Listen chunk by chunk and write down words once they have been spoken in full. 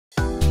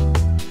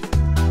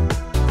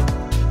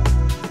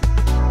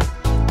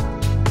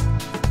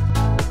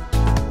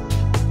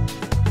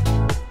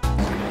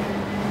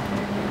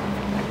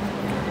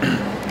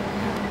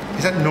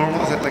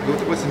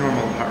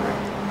normal heart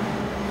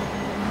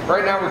rate?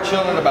 Right now we're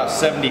chilling at about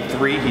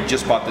 73. He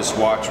just bought this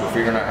watch. We're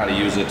figuring out how to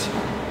use it.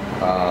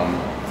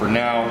 For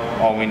now,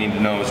 all we need to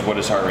know is what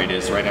his heart rate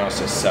is. Right now it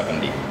says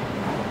 70.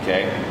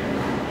 Okay.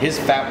 His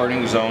fat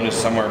burning zone is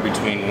somewhere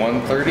between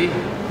 130,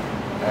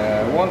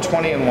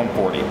 120, and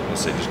 140.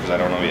 Let's say, just because I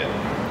don't know yet.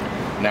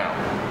 Now,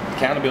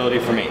 accountability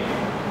for me.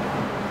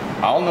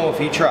 I'll know if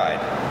he tried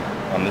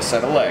on this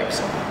set of legs.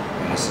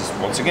 And this is,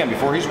 once again,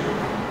 before he's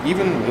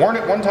even worn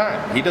it one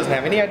time. He doesn't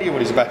have any idea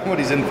what he's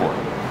in for.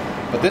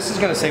 But this is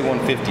going to say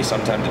 150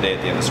 sometime today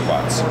at the end of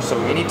squats. So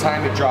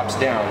anytime it drops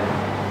down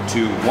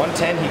to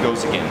 110, he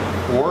goes again.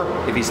 Or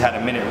if he's had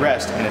a minute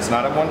rest and it's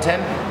not at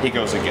 110, he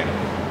goes again.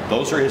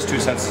 Those are his 2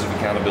 senses of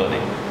accountability.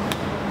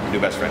 New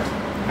best friend.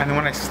 And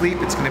when I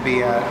sleep, it's going to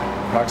be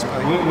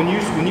approximately. When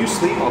you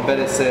sleep, I'll bet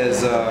it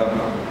says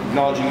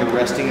acknowledging your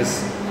resting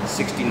is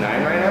 69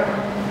 right now.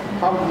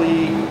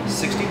 Probably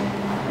 60,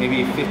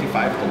 maybe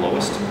 55 at the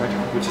lowest,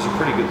 which is a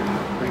pretty good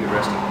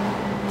resting.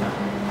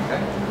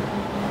 Okay.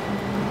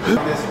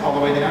 This all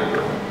the way down.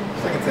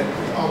 Second set,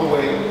 all the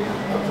way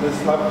up to this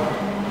level.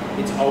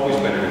 It's always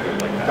better to do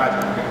it like that.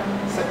 Gotcha. Okay.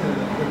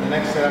 Then the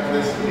next set after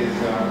this is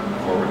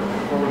forward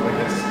like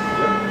this.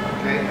 Yep.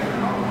 Okay. And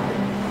then all the way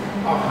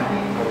off my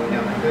knee, all the way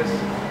down like this.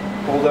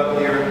 Hold up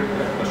here.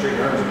 Let's straighten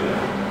your arms. Do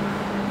that.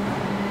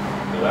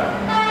 Feel that?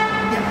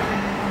 Yeah.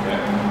 Okay.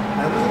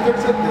 And then the third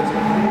set, there's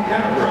one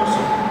down. Gross.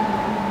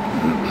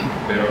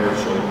 Bend over his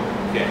shoulder.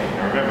 Okay.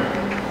 Now remember,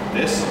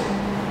 this.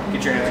 Get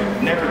your hands up.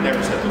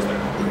 Never set those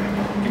there.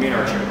 Give me an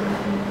arch here.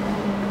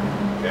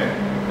 Okay?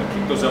 Now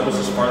keep those elbows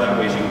as far that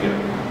way as you can get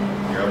them.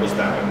 Your elbows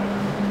that way.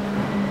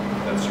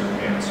 That's your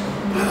hands.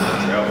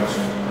 Get your elbows.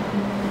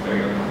 There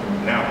you go.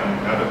 Now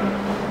do it.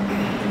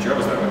 Get your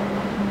elbows that way.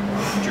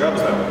 Get your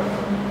elbows that way.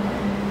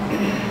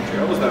 Get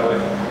your elbows that way.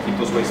 Keep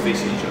those ways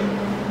facing each other.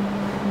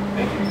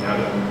 Thank you. Now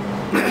do it.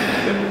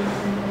 Good.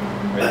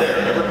 Right there,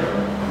 remember?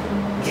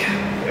 Yeah.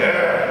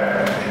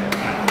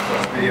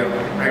 Video.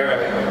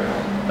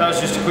 Alright. That was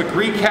just a quick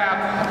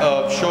recap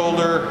of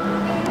shoulder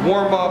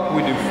warm-up.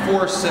 We do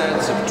 4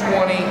 sets of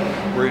 20.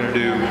 We're going to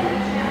do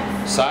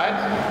side,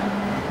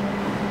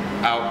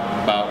 out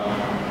about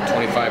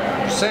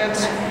 25%,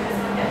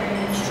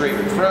 straight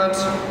in front,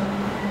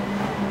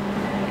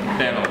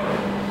 bend over.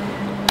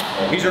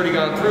 Well, he's already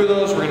gone through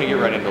those. We're going to get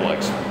right into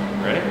legs.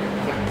 Ready?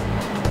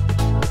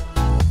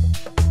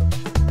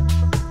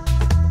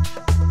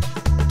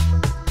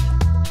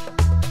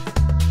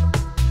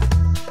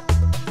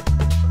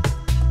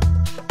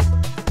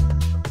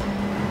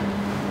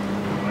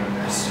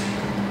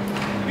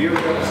 Have you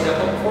ever done a step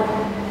up before?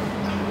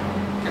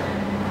 Okay.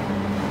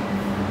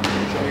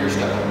 Show me your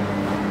step up.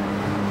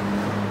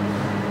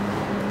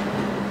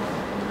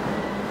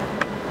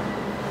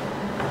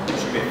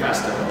 Show me a fast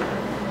step up.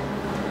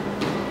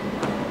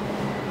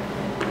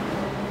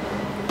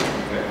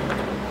 Okay.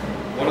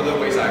 One of the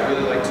ways I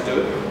really like to do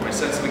it, my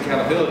sense of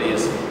accountability,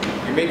 is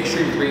you're making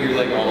sure you bring your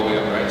leg all the way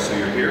up, right? So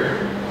you're here,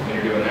 and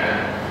you're doing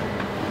that.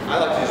 I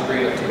like to just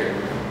bring it up to here.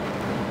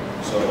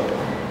 So,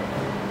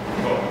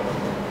 boom.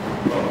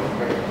 Boom.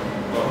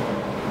 Boom.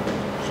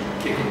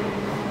 Kick it.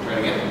 Try it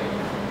again.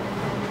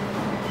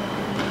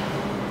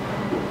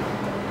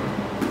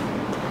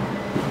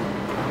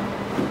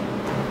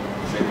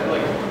 Shake that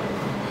leg.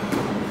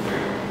 There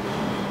you go.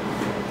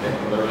 Okay,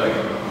 other leg.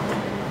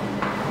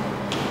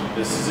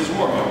 This is his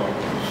warm-up.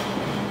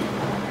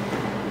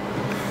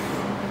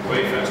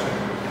 Way faster.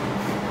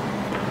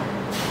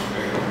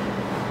 There you go.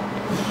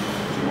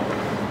 2 more.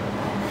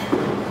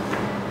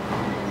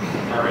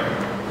 All right.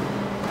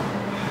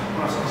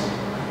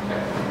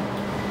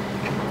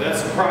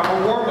 That's the proper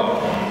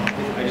warm-up.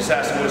 I just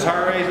asked him what his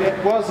heart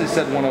rate was. They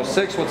said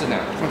 106. What's it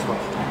now?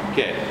 112.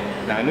 Okay.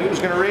 Now I knew it was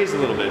going to raise a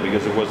little bit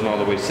because it wasn't all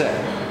the way set.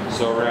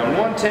 So around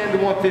 110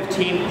 to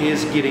 115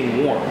 is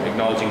getting warm,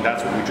 acknowledging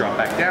that's what we drop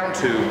back down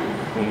to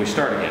when we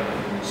start again.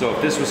 So if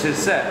this was his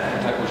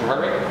set, what was your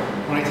heart rate?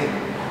 118.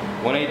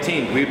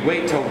 118. We'd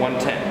wait till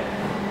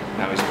 110.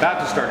 Now he's about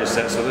to start his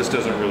set, so this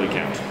doesn't really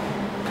count.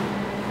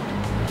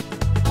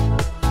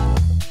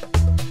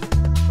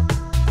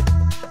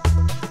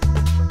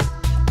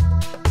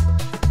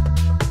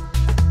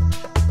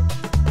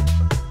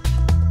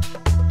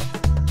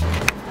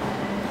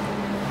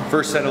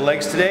 First set of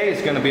legs today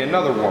is going to be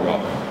another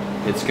warm-up.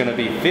 It's going to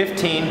be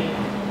 15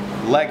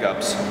 leg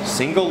ups,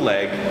 single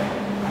leg,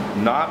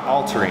 not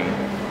altering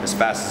as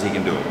fast as he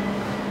can do it.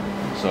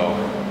 So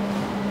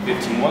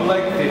 15 one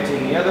leg,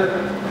 15 the other,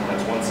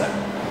 that's 1 set.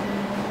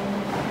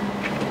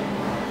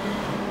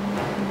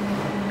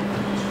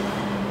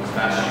 As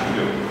fast as you can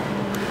do it.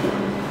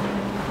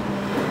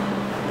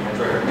 Hands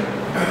right here.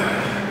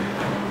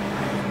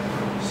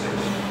 6,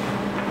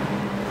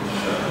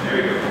 7, there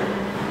you go.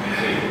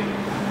 8,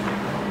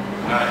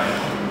 9,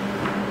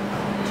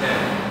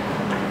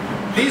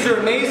 10. These are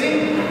amazing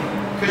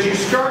because you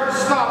start and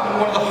stop in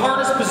one of the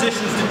hardest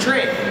positions to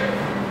train.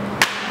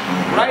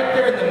 Right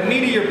there in the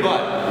meat of your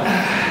butt.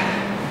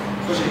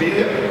 Push your meat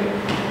up.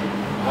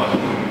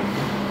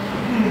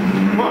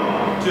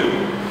 1, 2,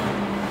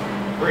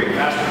 3,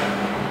 faster.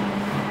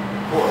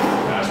 4,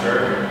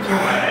 faster.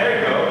 There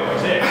you go.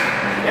 6.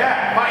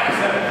 Yeah, fight.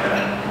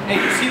 7.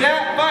 Hey, you see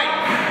that? Fight.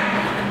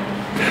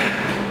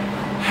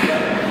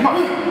 Come on.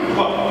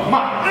 Come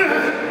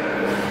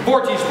on.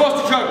 14. You're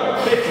supposed to juggle.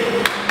 15.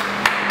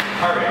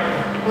 All right.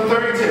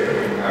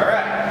 132. All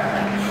right.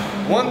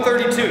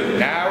 132.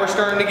 Now we're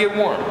starting to get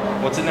warm.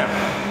 What's it now?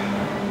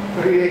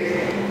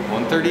 38.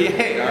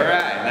 138. All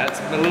right. That's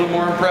a little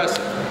more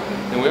impressive.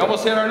 And we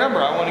almost hit our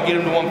number. I want to get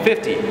him to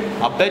 150.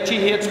 I'll bet you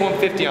he hits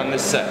 150 on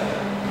this set.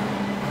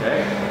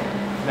 Okay?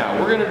 Now,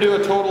 we're going to do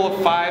a total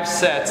of 5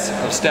 sets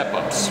of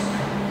step-ups.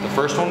 The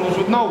first one was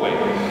with no weight.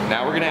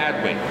 Now we're going to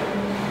add weight.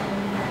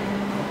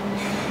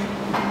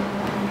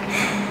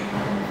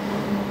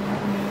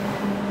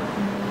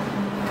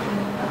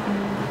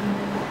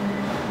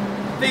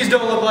 These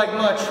don't look like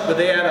much, but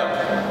they add up.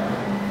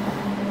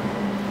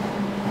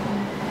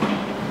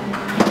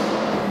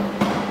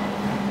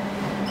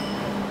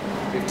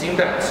 £15.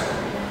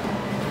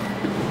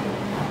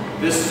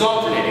 This is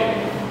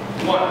alternating.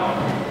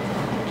 1,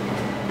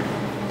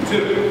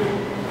 2,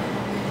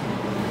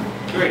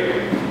 3.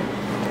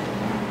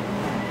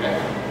 Okay.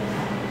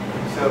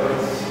 So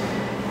this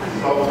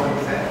is all one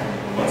set.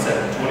 1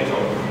 set, 20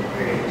 total.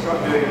 Okay, so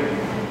I'm doing.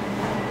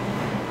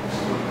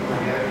 Just looking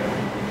together.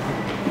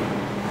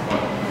 1.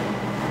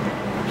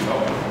 Oh.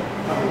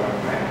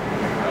 Right?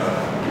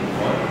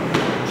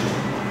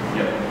 1. Yep.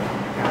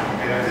 Yeah.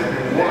 Okay, that's it.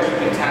 Or you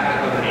can tap it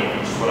underneath,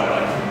 which is what I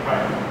like.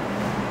 Right.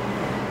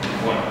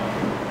 1.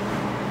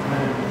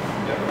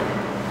 Yep.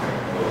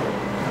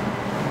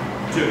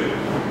 2.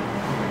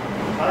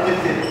 I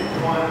just did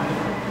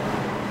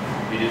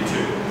 1. We did 2.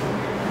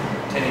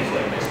 10 each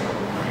leg, basically.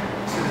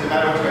 So does it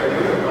matter which way I do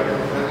it, or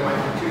does my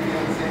 2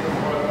 feel the same or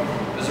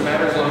what? Doesn't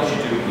matter as long as you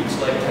do each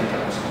leg 10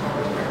 times.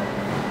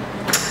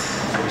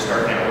 So we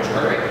start now. What's your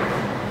heart rate?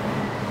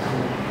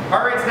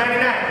 Heart rate's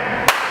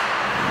 99.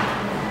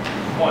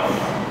 1.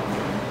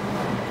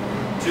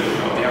 2.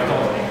 Oh, you have to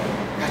alternate.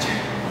 Gotcha.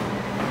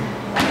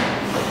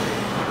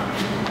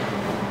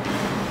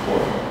 4.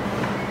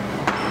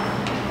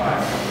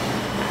 5.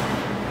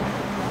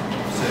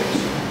 6.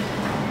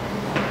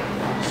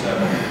 7.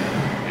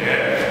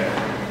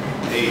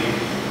 Yeah. 8.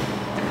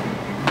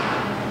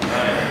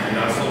 9. Do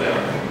not slow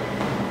down.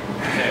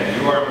 10.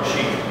 You are a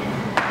machine.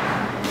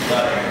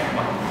 11. Come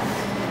on.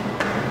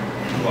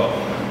 12.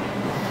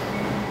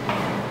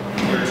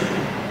 13.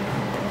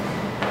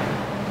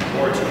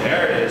 14.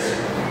 There it is.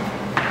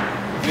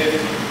 15.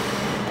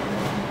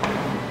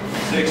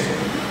 16.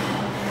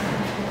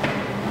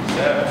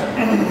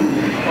 17.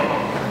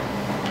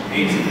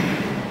 18.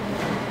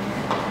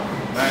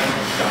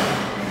 19. Stop.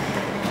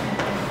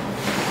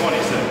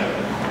 20. Sit down.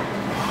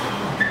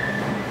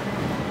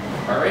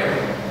 All right.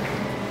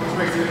 What's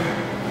my 2?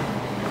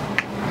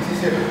 This is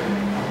 2.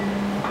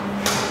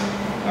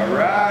 All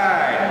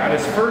right. On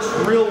his first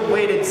real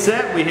weighted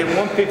set, we hit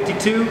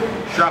 152,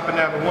 dropping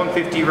down to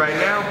 150 right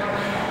now.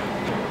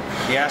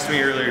 He asked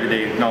me earlier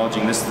today,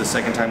 acknowledging this is the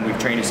second time we've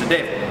trained. He said,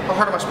 Dave, how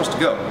hard am I supposed to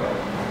go?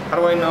 How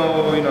do I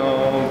know,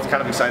 he's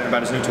kind of excited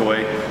about his new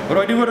toy. What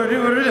do I do, what do I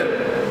do, what do I do?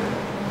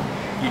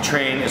 You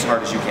train as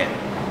hard as you can.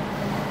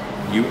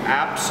 You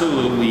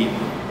absolutely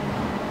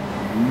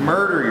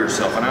murder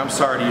yourself, and I'm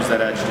sorry to use that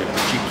adjective,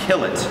 but you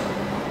kill it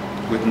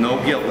with no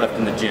guilt left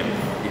in the gym.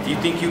 If you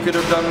think you could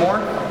have done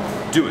more,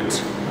 do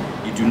it.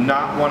 You do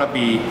not want to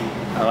be,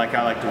 like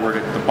I like to word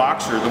it, the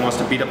boxer that wants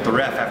to beat up the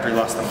ref after he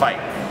lost the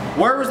fight.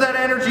 Where was that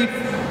energy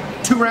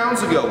 2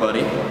 rounds ago,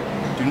 buddy?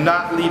 Do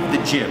not leave the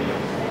gym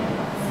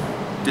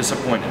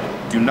disappointed.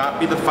 Do not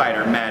be the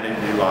fighter mad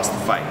at you lost the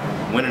fight.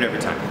 Win it every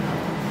time.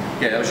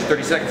 Okay, that was your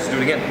 30 seconds. Do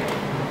it again.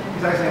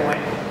 He's actually going to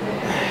win.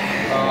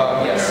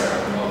 Yes.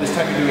 This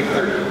time you're doing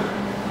 30.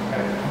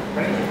 Okay.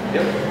 Ready?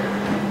 Yep.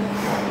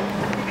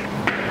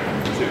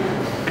 2,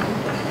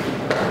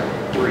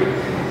 3,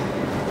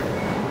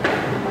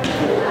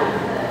 4,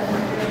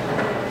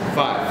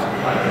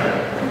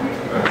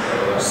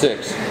 5,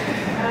 6,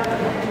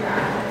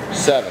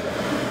 7,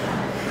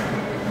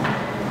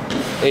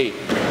 8.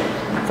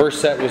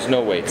 First set was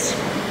no weights.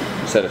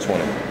 Set of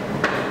 20.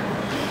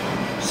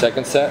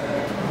 Second set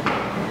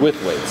with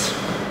weights.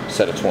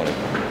 Set of 20.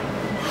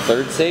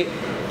 Third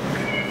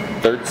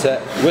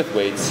set with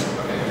weights.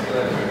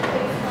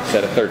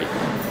 Set of 30.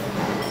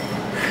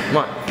 Come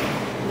on.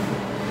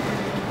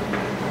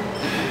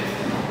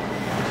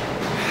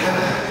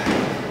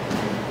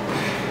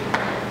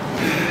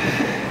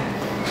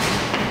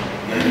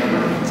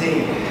 Number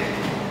 15.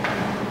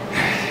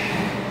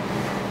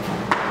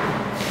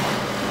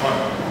 Come on.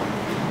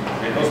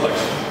 Hit those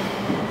legs.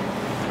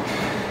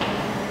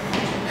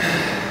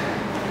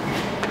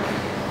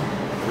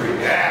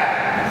 3.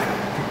 Yeah.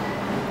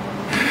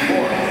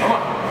 4. Come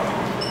on.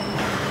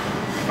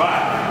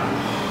 5.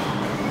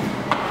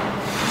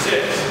 6.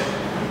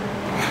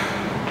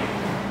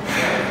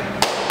 7.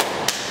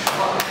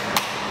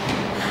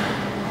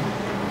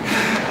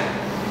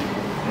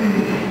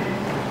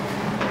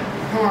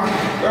 Come on.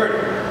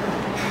 30.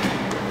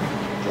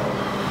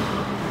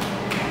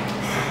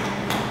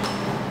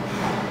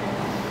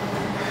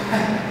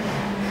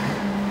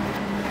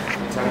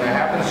 Anytime that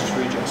happens, just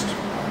reach up.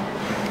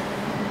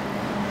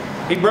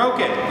 He broke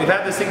it. We've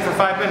had this thing for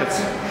 5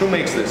 minutes. Who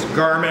makes this?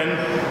 Garmin.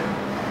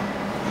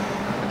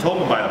 I told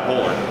him to buy the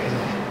Polar.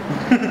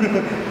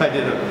 I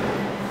did it.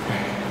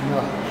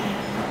 No.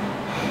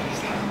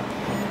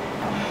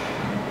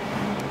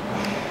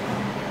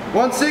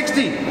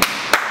 160. And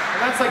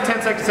that's like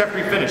 10 seconds after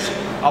he finished.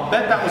 I'll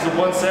bet that was a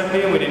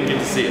 170 and we didn't get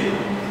to see it.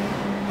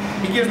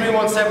 He gives me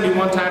 170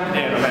 one time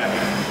today and I'm happy.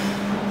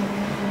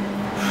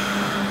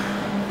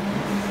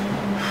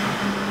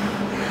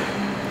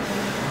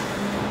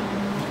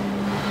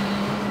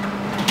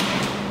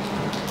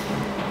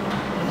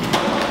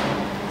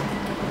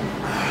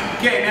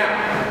 Okay, now,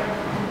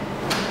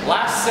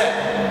 last set.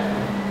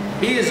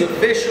 He is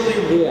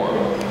officially warm.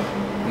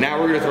 Now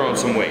we're gonna throw in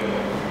some weight.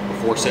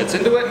 4 sets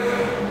into it,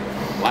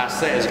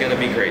 last set is gonna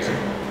be crazy.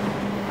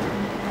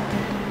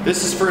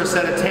 This is for a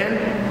set of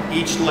 10,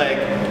 each leg,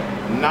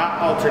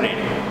 not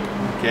alternating,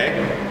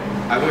 okay?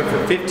 I went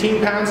from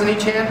 15 pounds in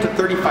each hand to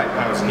 35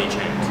 pounds in each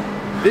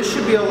hand. This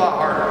should be a lot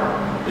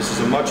harder. This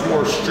is a much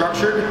more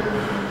structured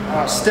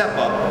step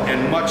up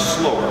and much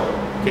slower,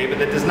 okay? But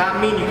that does not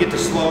mean you get to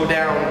slow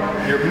down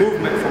your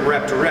movement from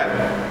rep to rep.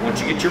 Once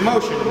you get your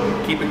motion,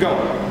 keep it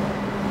going.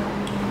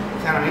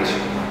 10 on each?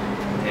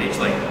 10 each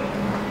leg.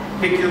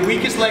 Pick your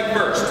weakest leg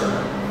first. 1,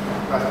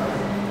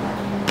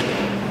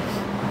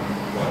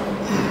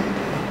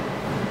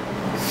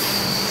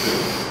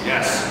 2,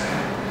 yes.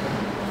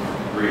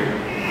 3.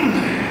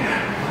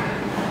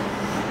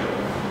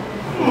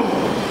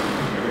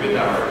 Every bit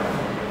down.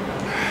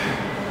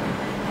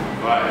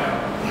 5.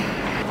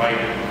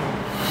 Fight.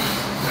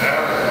 7.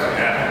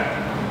 Yeah.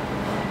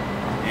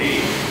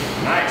 8.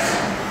 Nice.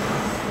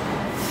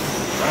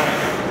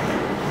 9.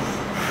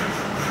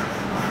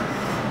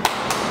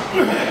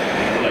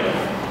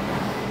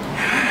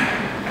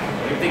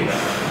 Think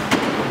about it.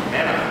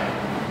 Man up.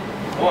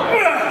 1.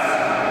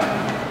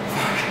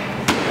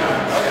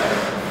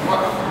 Come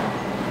on.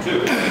 2.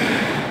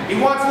 He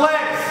wants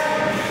legs.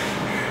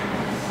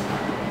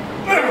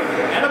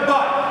 And a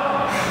butt.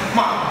 Come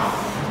on.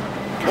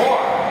 4.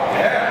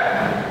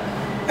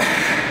 Yeah.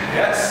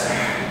 Yes.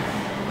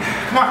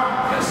 Come on.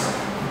 Yes.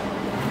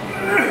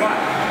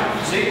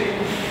 5. See?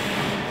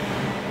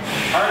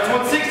 Alright, it's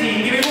 160. You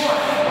can give me more.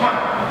 Come on.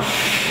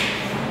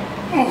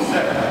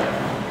 7.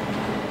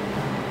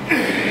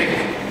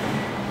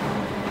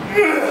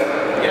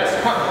 Yes,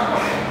 come on.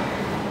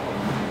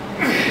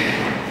 Is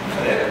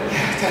that it?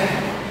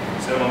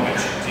 7 on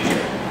bench. It's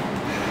easier.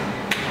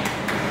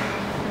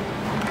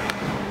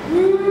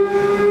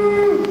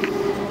 Woo!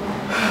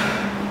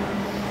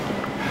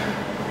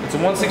 It's a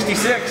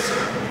 166.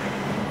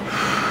 I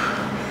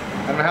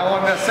don't know how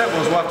long that set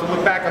was. We'll have to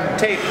look back on the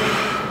tape.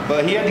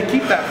 But he had to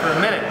keep that for a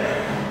minute.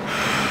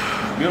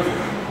 Beautiful.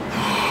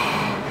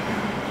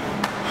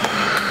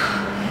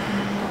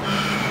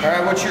 All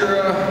right, what's your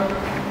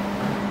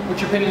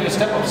opinion of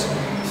step-ups?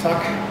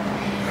 Suck.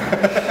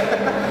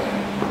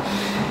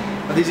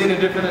 Are these any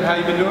different than how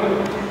you've been doing it?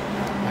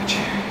 Much.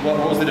 What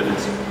was the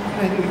difference?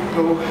 I didn't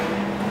go,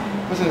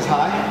 wasn't as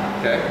high.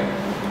 Okay.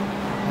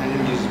 I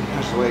didn't use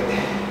much weight.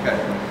 Okay.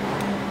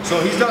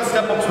 So he's done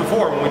step-ups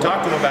before. When we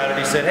talked to him about it,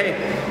 he said, hey,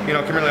 you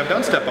know, KImmerle, I've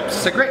done step-ups. I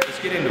said, great, let's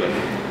get into it.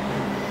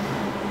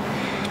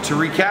 To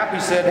recap,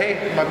 he said,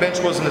 hey, my bench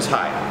wasn't as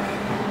high.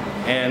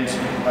 And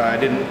I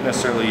didn't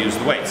necessarily use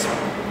the weights.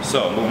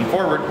 So moving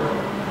forward,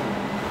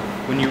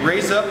 when you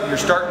raise up your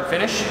start and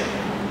finish,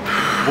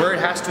 where it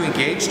has to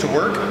engage to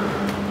work,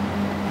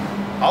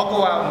 I'll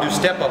go out and do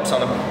step-ups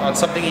on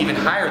something even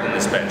higher than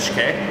this bench,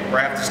 okay? Where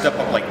I have to step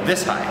up like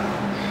this high.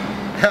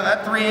 Now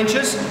that 3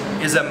 inches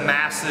is a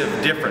massive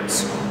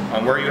difference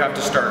on where you have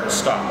to start and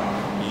stop.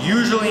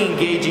 Usually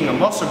engaging a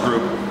muscle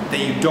group that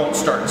you don't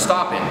start and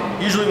stop in.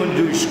 Usually when you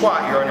do your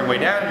squat, you're on your way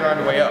down, you're on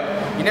your way up.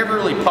 You never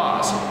really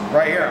pause.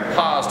 Right here, I'm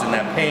paused in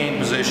that pain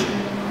position.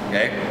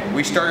 Okay?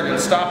 We started and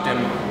stopped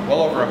him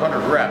well over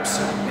 100 reps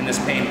in this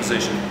pain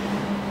position.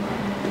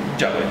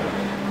 Jump it.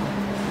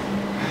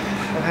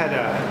 I've had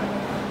a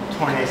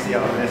torn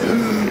ACL in this.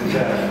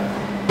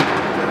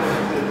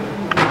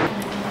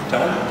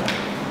 Tell him.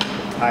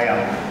 I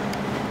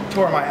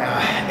tore my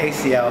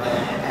ACL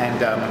and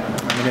my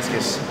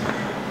meniscus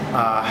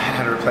and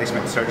had a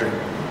replacement surgery.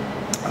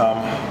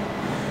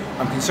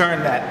 I'm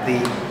concerned that the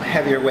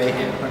heavier weight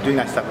of doing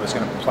that stuff was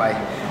going to apply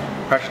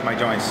pressure to my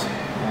joints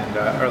and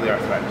early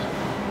arthritis.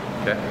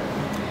 Okay.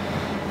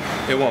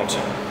 It won't.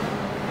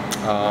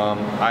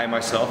 I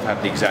myself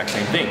have the exact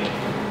same thing.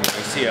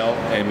 ACL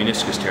and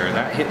meniscus tear, and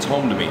that hits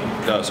home to me.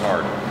 It does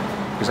hard.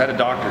 Because I had a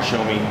doctor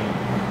show me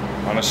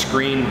on a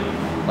screen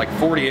like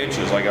 40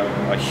 inches, like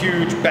a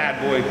huge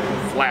bad boy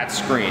flat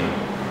screen.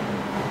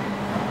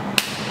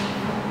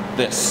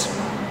 This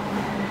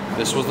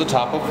was the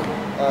top of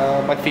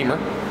my femur,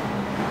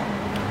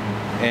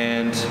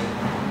 and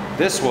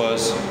this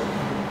was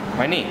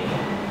my knee.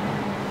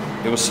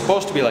 It was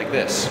supposed to be like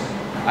this.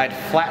 I'd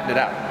flattened it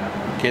out.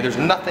 Okay, there's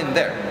nothing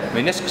there.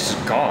 Meniscus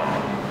is gone.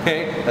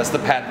 Okay, that's the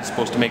pad that's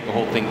supposed to make the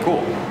whole thing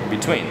cool in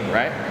between,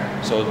 right?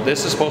 So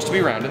this is supposed to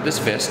be rounded, this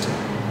fist,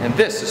 and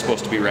this is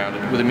supposed to be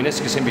rounded with a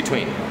meniscus in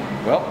between.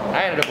 Well,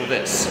 I ended up with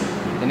this,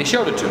 and he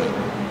showed it to me.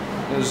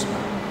 It was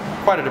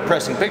quite a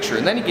depressing picture.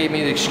 And then he gave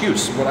me the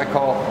excuse, what I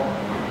call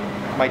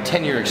my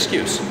 10-year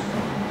excuse.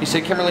 He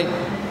said, Kimmerle,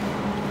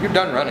 you're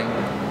done running.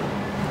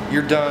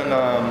 You're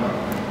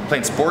done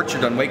playing sports,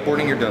 you're done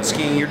wakeboarding, you're done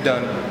skiing, you're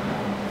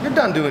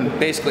done doing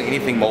basically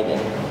anything mobile.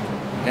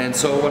 And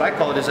so what I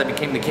call it is I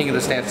became the king of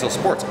the standstill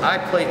sports. I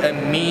play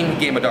a mean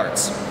game of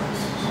darts.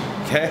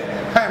 Okay?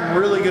 I'm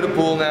really good at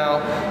pool now.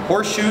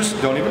 Horseshoes,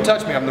 don't even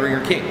touch me, I'm the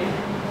ringer king.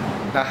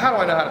 Now how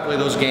do I know how to play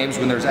those games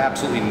when there's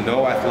absolutely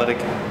no athletic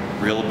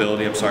real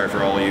ability? I'm sorry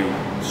for all you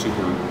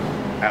super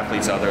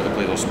athletes out there that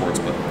play those sports,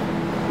 but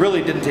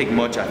really didn't take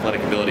much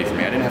athletic ability for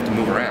me. I didn't have to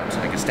move around.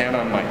 I could stand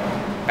on my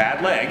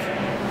bad leg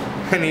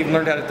and even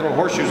learned how to throw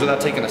horseshoes without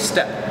taking a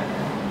step.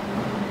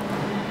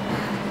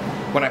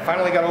 When I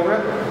finally got over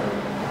it,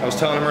 I was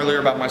telling him earlier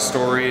about my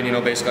story, and you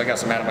know, basically I got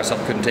so mad at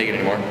myself I couldn't take it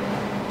anymore.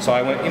 So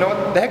I went, you know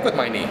what, the heck with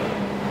my knee.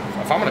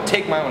 If I'm gonna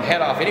take my own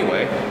head off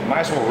anyway,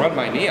 might as well run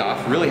my knee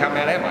off. Really, how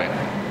mad am I?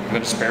 I'm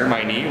gonna spare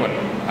my knee when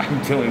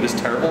I'm feeling this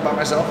terrible about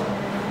myself?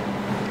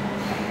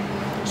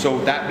 So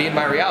that being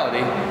my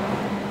reality,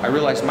 I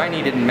realized my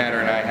knee didn't matter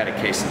and I had a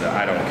case of the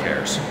I don't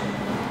cares.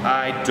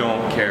 I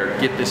don't care,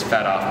 get this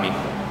fat off me,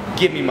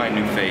 give me my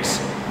new face,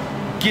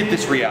 get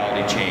this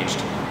reality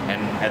changed.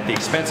 And at the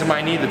expense of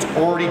my knee that's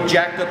already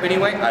jacked up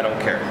anyway, I don't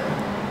care.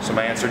 So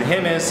my answer to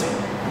him is,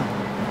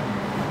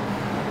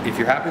 if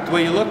you're happy with the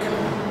way you look,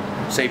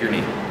 save your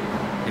knee.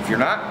 If you're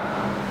not,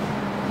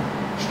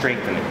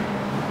 strengthen it.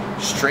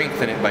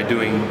 Strengthen it by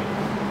doing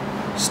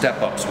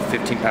step-ups with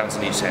 15 pounds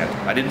in each hand.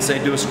 I didn't say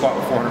do a squat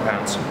with 400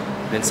 pounds.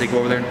 I didn't say go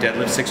over there and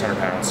deadlift 600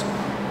 pounds.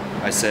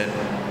 I said,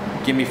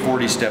 give me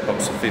 40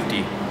 step-ups with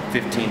 15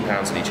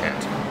 pounds in each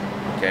hand.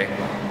 Okay?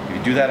 If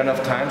you do that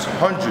enough times,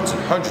 hundreds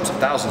and hundreds of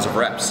thousands of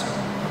reps,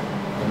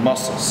 the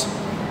muscles,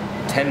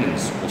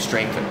 tendons will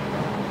strengthen.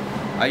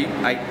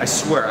 I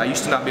swear, I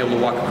used to not be able to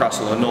walk across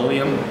a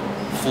linoleum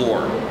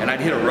floor, and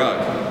I'd hit a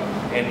rug,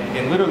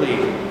 and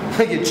literally,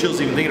 I get chills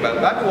even thinking about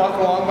it. I'd be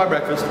walking along with my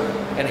breakfast,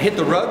 and hit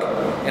the rug,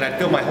 and I'd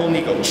feel my whole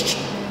knee go,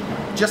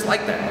 just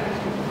like that.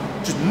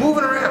 Just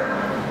moving around.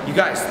 You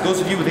guys, those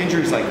of you with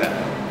injuries like that,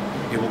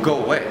 it will go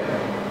away.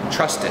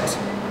 Trust it.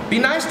 Be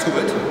nice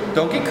to it.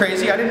 Don't get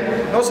crazy.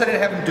 Notice I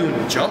didn't have him doing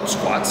jump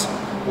squats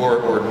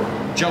or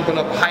jumping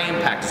up high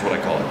impact is what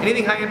I call it.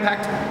 Anything high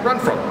impact, run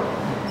from it.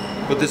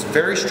 But this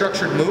very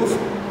structured move,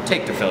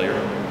 take to failure.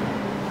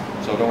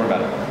 So don't worry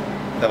about it.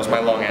 That was my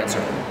long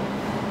answer.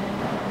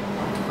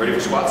 Ready for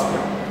squats?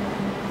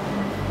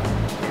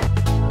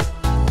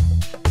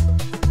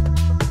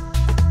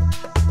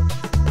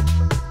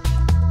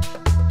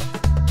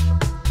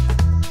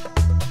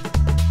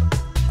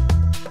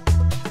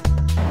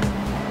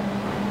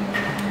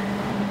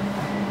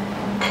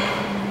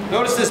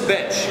 Notice this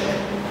bench.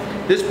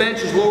 This bench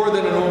is lower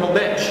than a normal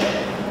bench.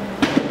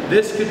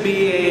 This could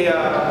be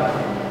a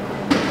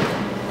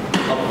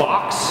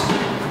box.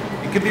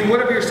 It could be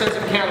whatever your sense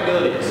of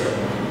accountability is.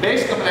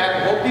 Basically, I'm going to have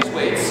him hold these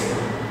weights.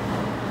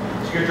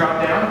 He's going to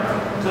drop down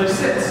until he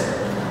sits.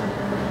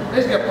 Then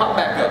he's going to pop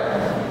back up.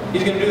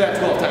 He's going to do that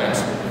 12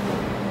 times.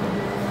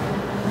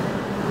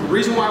 The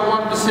reason why I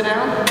want him to sit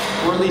down,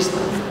 or at least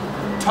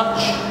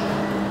touch,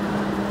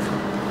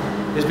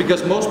 is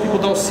because most people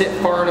don't sit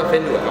far enough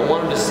into it. I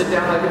want them to sit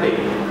down like a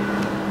baby.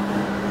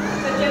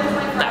 So Jim's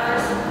my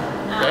flowers.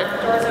 Okay.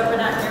 Doors open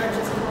out here, which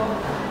is cool.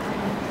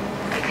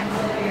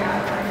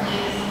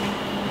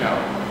 Now,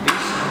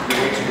 the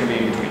weights are going to be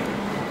in between.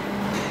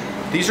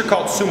 These are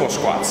called sumo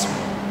squats.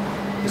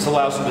 This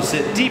allows him to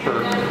sit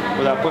deeper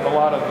without putting a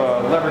lot of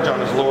leverage on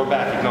his lower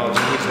back,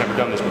 acknowledging he's never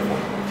done this before.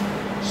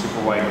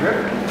 Super wide grip.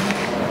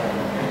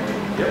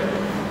 Yep.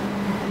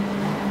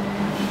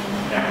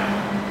 Now,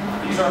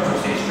 these arms will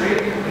stay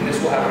straight, and this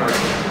will have an arch.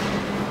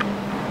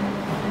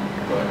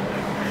 Go ahead.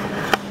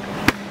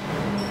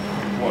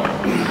 1.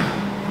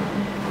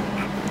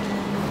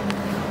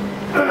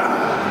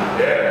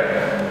 Yeah.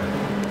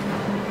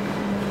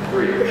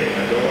 3. I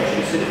don't want you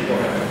to sit if you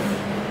don't have to.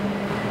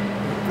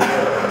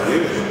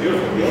 Beautiful,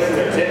 beautiful. You in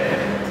there, sit.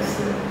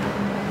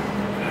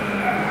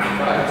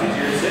 5. It's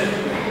easier to sit. 6.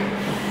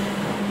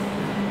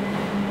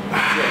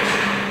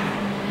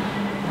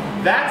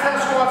 That's how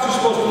squats are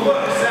supposed to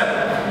look.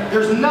 7.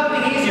 There's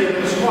nothing easier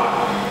than a squat.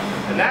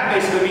 And that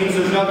basically means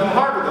there's nothing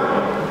harder than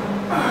one.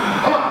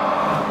 Come on.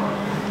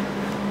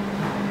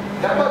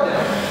 That butt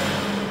down.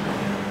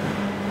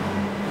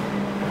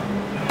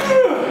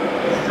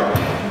 Drop.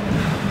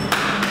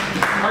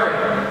 Hurry.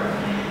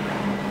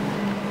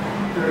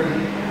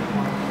 30.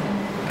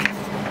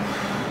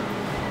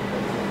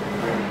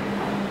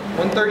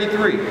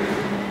 133.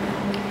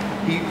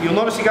 You'll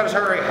notice he got his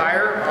heart rate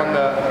higher on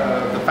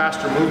the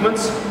faster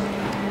movements.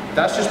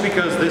 That's just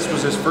because this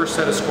was his first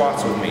set of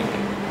squats with me.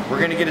 We're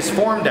going to get his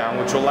form down,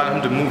 which will allow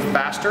him to move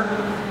faster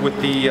with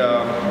the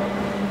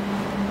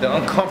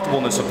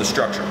uncomfortableness of the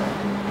structure.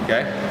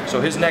 Okay? So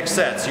his next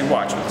sets, you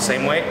watch with the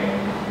same weight,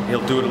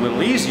 he'll do it a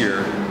little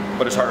easier,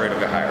 but his heart rate will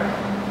get higher.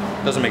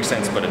 Doesn't make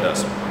sense, but it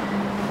does.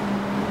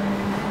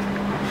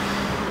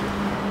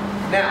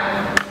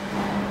 Now,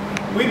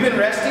 we've been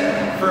resting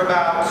for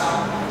about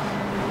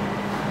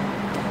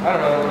I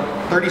don't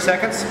know, 30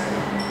 seconds,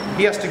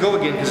 he has to go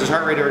again because his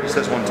heart rate already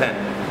says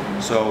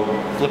 110. So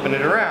flipping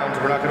it around,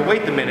 we're not going to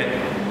wait the minute,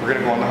 we're going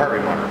to go on the heart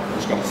rate monitor.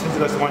 Let's go. Since it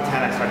goes to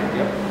 110, I started.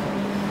 Yep.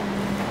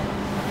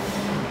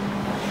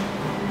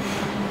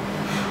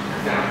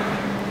 Now,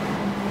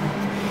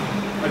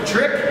 a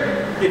trick,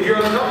 if you're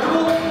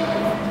uncomfortable,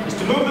 is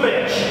to move the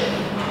bench.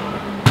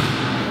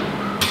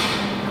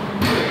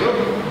 There you go.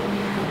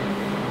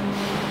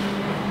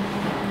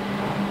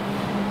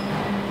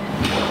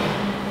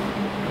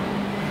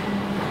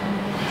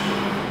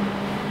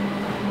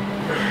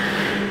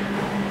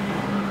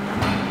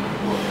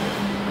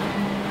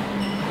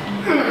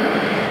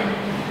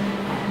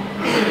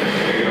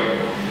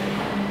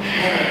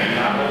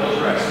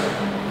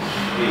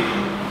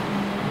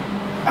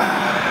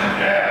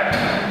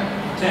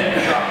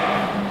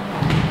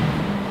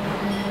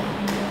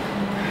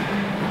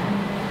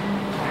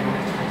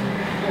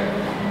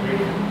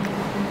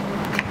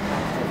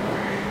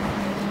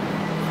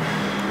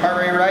 Heart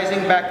rate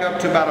rising back up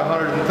to about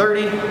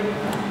 130.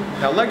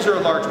 Now legs are a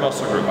large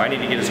muscle group. I need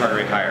to get his heart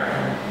rate higher.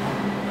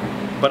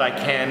 But I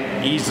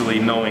can easily,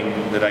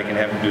 knowing that I can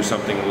have him do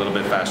something a little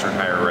bit faster and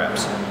higher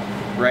reps.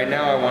 Right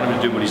now I want him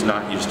to do what he's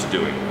not used to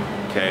doing,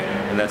 okay?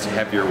 And that's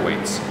heavier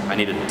weights. I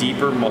need a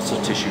deeper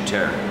muscle tissue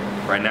tear.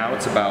 Right now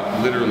it's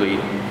about literally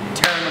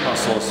tearing the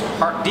muscle as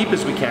deep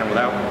as we can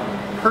without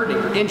hurting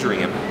or injuring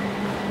him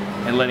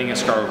and letting it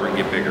scar over and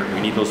get bigger.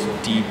 We need those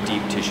deep,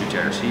 deep tissue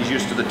tears. He's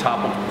used to the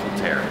top of the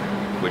tear,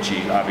 which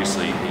he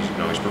obviously,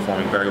 he's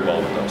performing very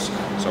well with those.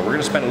 So we're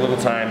gonna spend a little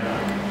time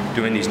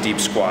doing these deep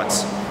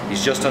squats.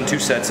 He's just done 2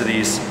 sets of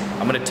these.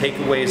 I'm gonna take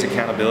away his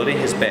accountability,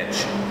 his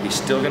bench. He's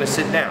still gonna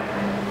sit down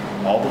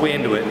all the way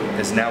into it,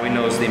 because now he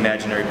knows the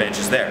imaginary bench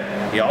is there.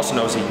 He also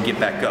knows he can get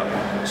back up.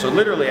 So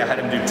literally I had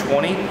him do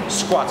 20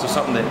 squats of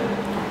something that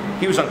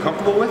he was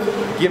uncomfortable with,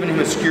 giving him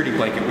a security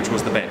blanket, which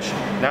was the bench.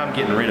 Now I'm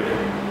getting rid of it.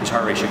 His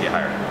heart rate should get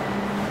higher.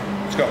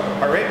 Let's go.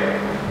 Heart rate.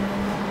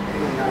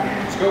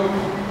 Let's go.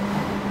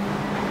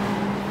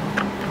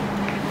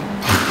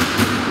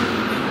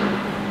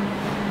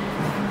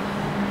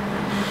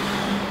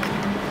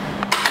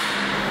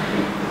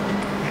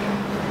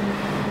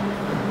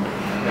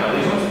 Now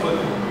these ones put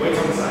weights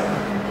on the side.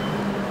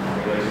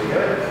 Legs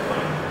together.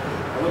 Fine.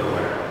 A little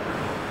wider.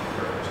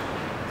 Perfect.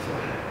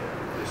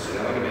 Just sit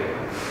down like a baby.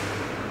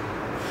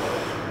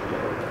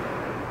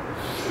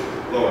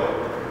 Lower.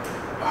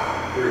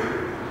 3,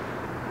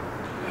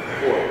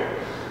 4,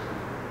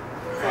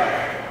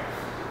 5,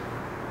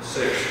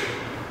 6.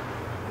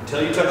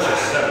 Until you touch this,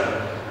 7.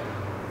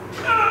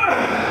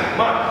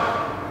 Come on.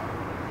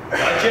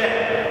 Not yet.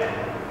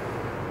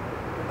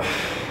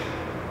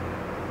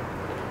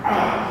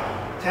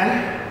 10?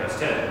 That's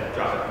 10.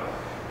 Drop it.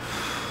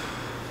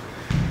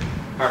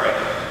 All right.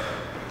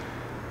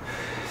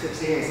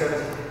 16,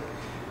 17,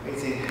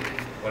 18,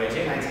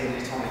 118.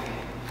 19, 20,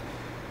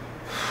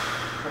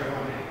 21,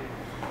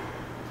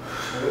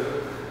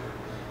 2,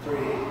 3,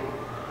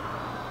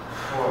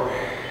 4,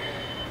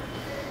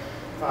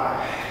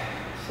 5,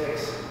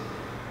 6,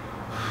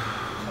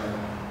 7.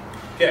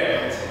 Okay.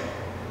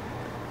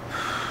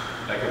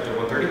 Back up to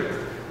 130.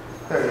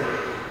 30.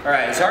 All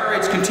right, his heart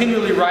rate's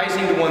continually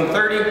rising to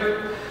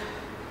 130.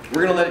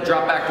 We're gonna let it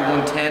drop back to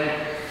 110.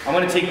 I'm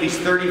gonna take these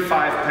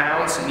 35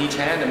 pounds in each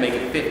hand and make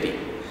it 50.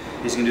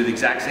 He's gonna do the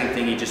exact same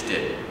thing he just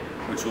did,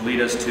 which will lead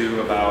us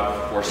to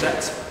about 4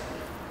 sets.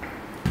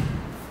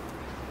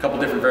 A couple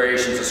different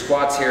variations of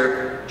squats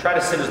here. Try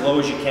to sit as low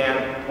as you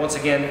can. Once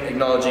again,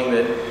 acknowledging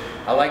that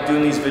I like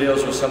doing these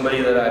videos with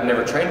somebody that I've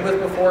never trained with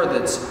before,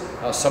 that's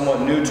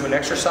somewhat new to an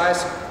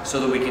exercise, so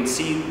that we can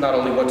see not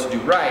only what to do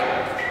right,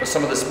 but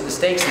some of the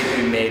mistakes that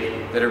we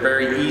made that are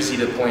very easy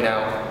to point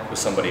out with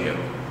somebody new.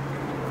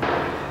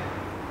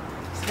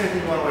 Is there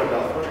anything you want to wear a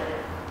belt for?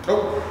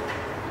 Oh,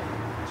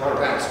 it's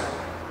 100 pounds.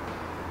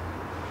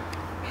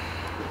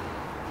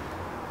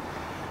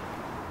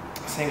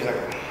 Seems like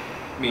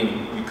I mean,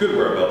 you could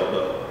wear a belt,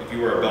 but if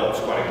you wear a belt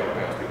squatting 100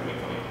 pounds, people make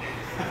fun of you.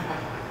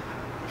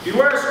 If you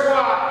wear a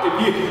squat,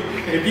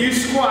 if you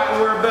squat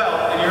and wear a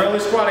belt and you're only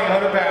squatting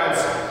 100 pounds,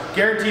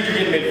 guaranteed you're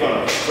getting made fun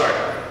of. Sorry.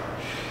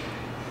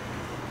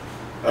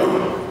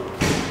 Oh.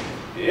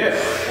 Yes.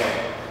 1,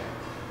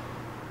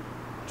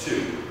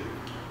 2.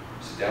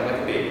 Sit down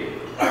like a baby.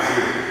 3,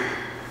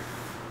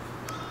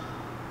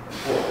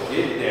 4.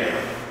 Get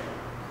down.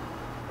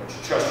 Don't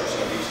you trust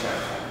yourself each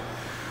time.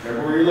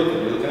 Remember where you're looking.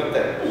 You're looking up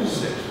there.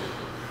 6.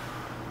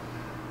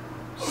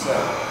 7.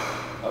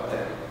 Up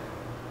there.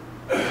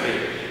 8.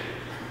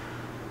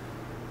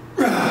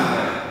 9.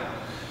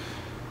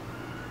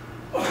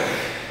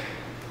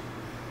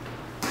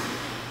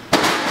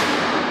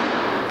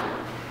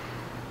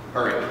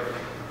 Hurry.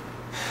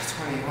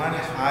 21,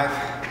 5,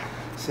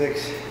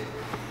 6.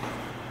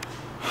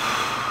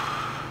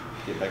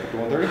 Get back up to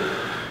 130.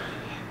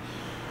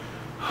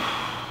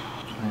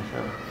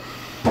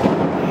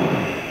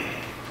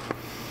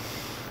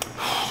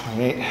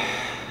 28, 9.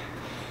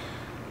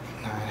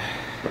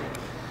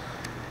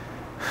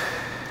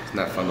 Isn't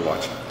that fun to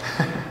watch?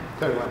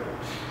 31.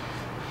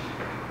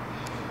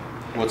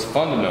 What's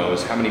fun to know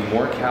is how many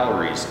more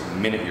calories a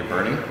minute you're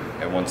burning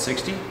at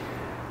 160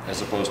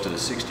 as opposed to the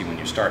 60 when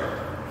you started.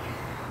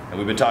 And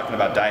we've been talking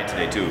about diet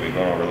today too. We've been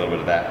going over a little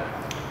bit of that.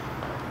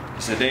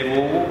 He said, Dave,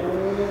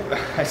 well,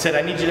 I said,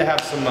 I need you to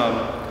have some,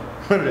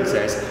 what did I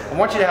say? I said, I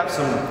want you to have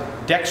some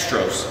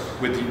dextrose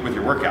with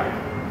your workout.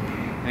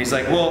 And he's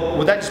like, well,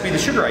 would that just be the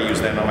sugar I use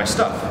then on my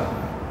stuff?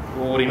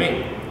 Well, what do you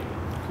mean?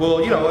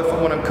 Well, you know,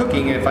 when I'm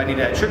cooking, if I need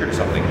to add sugar to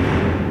something.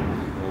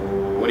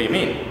 Well, what do you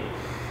mean?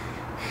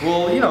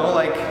 Well, you know,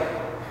 like,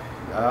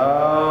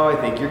 oh,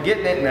 I think you're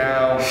getting it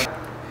now.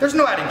 There's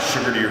no adding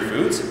sugar to your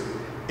foods.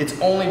 It's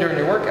only during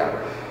your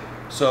workout.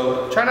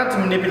 So try not to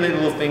manipulate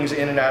little things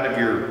in and out of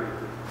your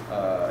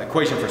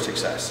equation for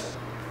success.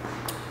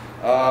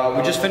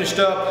 We just finished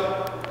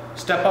up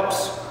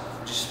step-ups.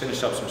 Just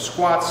finished up some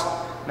squats.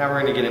 Now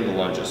we're going to get into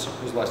lunges.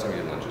 When was the last time you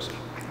did lunges?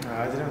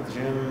 I did it at the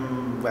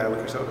gym about a week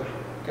or so ago.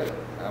 Good.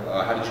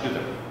 How did you do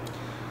them?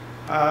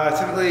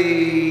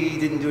 Typically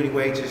didn't do any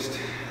weight, just,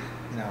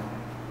 you know,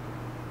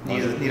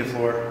 need a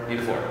floor. Need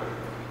a floor.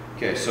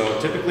 Okay, so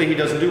typically he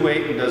doesn't do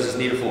weight, he does his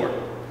need a floor.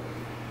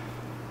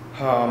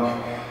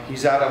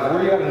 He's out of,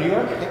 where are you out of New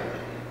York? Yep.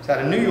 He's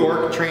out of New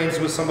York, trains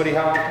with somebody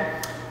how often?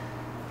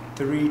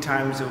 3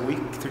 times a week,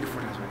 3 to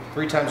 4 times a week.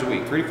 3 times a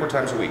week, 3 to 4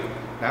 times a week.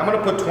 Now I'm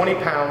gonna put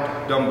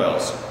 20-pound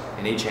dumbbells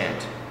in each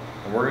hand,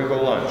 and we're gonna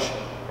go lunge.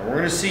 And we're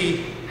gonna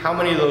see how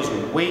many of those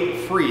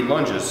weight-free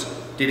lunges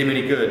did him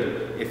any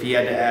good if he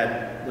had to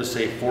add, let's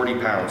say, 40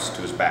 pounds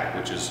to his back,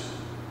 which is,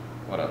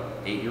 what, a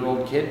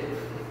 8-year-old kid?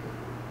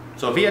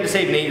 So if he had to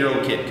save an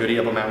 8-year-old kid, could he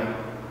up a mountain?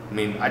 I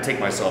mean, I take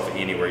myself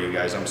anywhere, you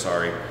guys, I'm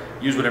sorry.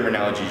 Use whatever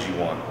analogies you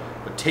want,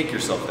 but take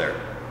yourself there.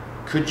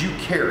 Could you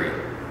carry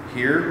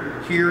here,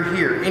 here,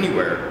 here,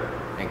 anywhere,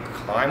 and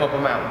climb up a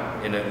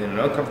mountain in an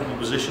uncomfortable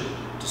position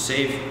to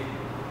save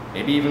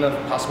maybe even a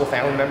possible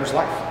family member's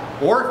life?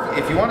 Or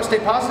if you want to stay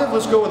positive,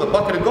 let's go with a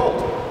bucket of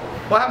gold.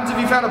 What happens if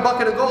you found a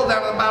bucket of gold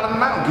down at the bottom of the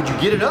mountain? Could you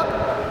get it up?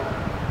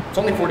 It's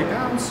only 40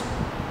 pounds.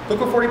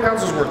 Look what 40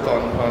 pounds is worth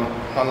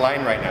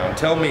online right now, and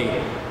tell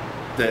me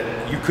that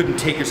you couldn't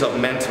take yourself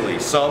mentally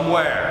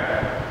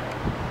somewhere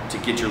to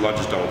get your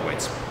lunges done with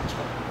weights.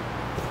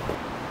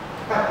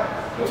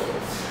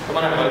 Come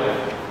on, everybody.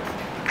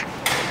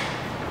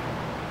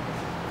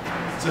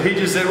 So he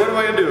just said, what am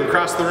I gonna do,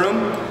 across the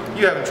room?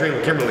 You haven't trained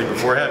with KImmerle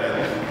before, have you?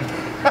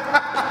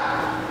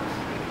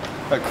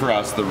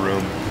 Across the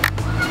room.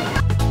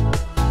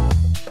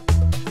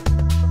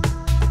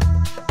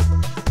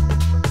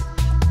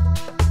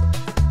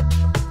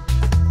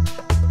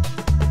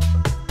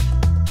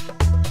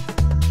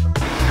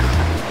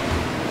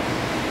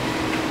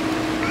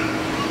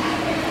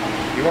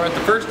 You weren't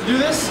the first to do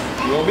this,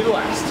 you won't be the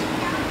last.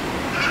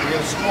 You're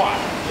gonna squat,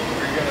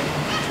 or you're gonna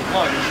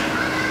lunge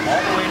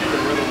all the way to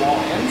where the wall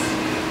ends,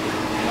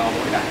 and all the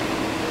way back.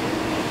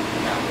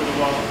 Now, where the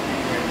wall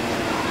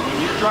when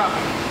you're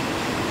dropping,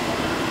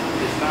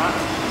 it's not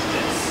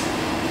this.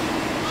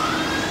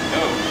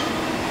 No.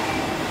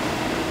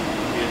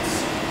 It's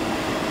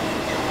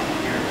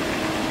here.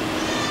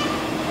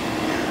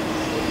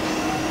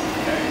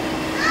 Okay?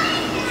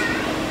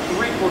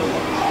 3/4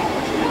 lunge.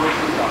 Which will be away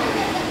from the top.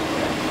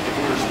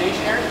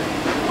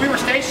 If we were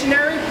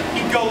stationary,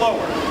 he'd go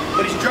lower,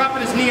 but he's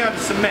dropping his knee onto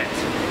cement.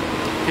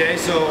 Okay,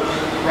 so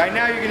right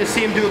now you're gonna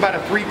see him do about a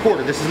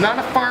 3/4. This is not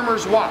a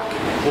farmer's walk.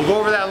 We'll go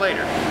over that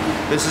later.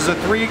 This is a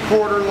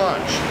 3/4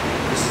 lunge.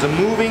 This is a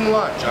moving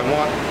lunge. I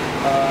want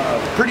a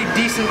pretty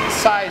decent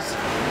size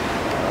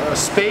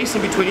space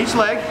in between each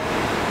leg,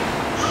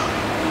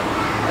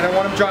 and I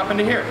want him drop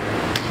into here.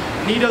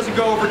 Knee doesn't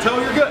go over toe,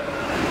 you're good.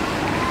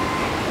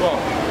 Whoa.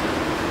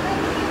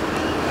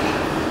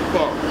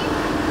 Whoa.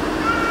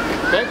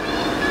 Okay?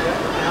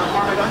 And how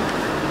far am I going?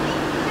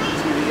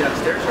 So we get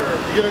upstairs, or?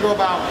 You're gonna go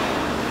about,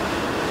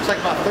 it's like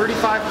about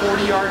 35,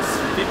 40 yards,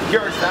 50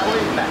 yards that way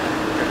and back.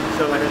 Okay.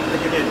 So like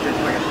again,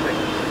 just like a thing.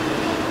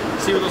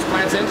 See where those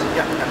plants end?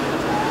 Yeah.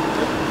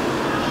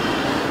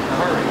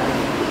 Heart rate.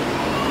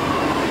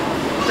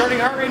 Starting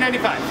heart rate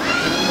 95.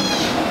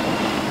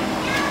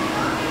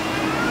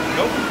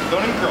 Nope,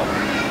 don't even curl.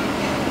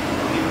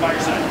 Leave it by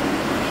your side.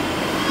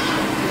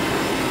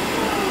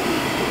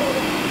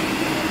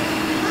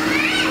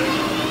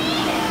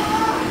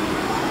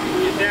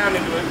 Down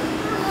into it.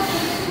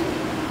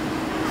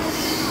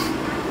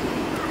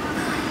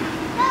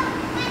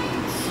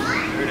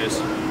 There it is.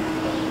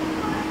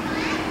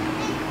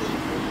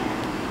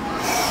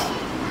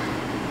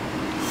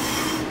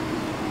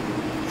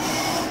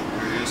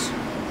 There it is.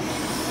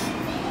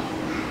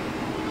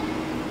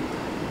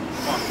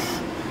 Come on.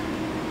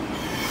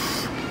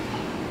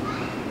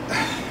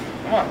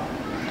 Come on.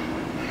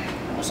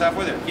 Almost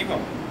halfway there. Keep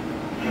going.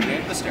 Go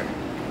down the stair.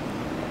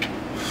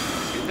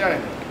 Get down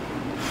in.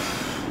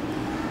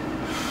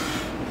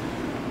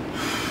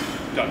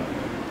 Done.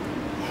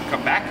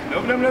 Come back.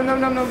 Nope, nope, nope, nope,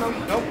 nope, nope, nope,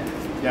 nope.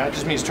 Yeah, it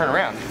just means turn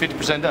around.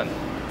 50% done.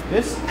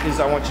 This is,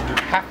 I want you to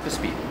do half the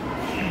speed.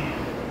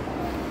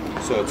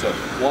 So it's a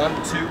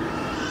 1, 2,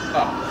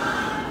 up.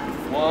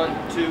 1,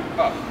 2,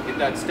 up. Get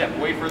that step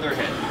way further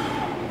ahead.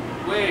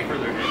 Way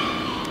further ahead.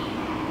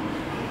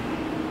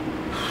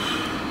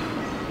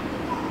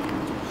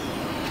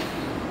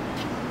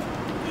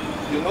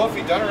 You'll know if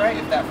you've done it right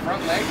if that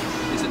front leg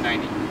is at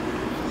 90.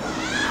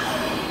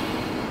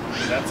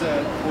 So that's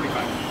a 45.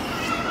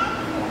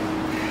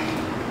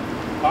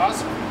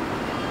 Pause.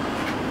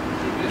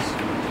 Keep this.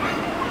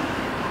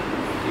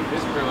 Keep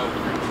this parallel with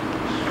the ground.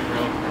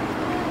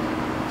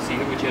 See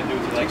what you had to do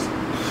with your legs?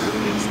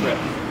 Get it spread.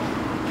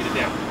 Get it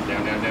down.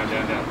 Down, down, down,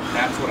 down, down.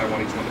 That's what I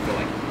want each one to feel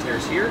like.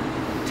 Tears here,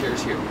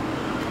 tears here.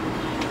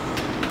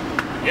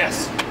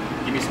 Yes.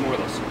 Give me some more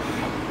of those.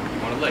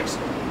 One of the legs.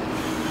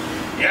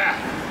 Yeah.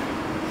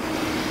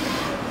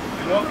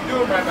 You know if you do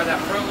them right by that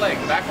front leg.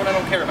 The back one I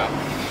don't care about.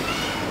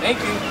 Thank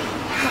you.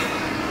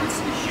 It's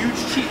a huge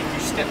cheat if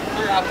you step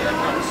clear out there, I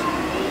promise.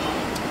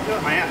 Feel it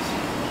in my ass.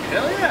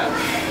 Hell yeah.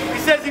 He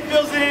says he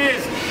feels it in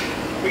his.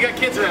 We got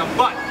kids around,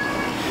 but.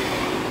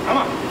 Come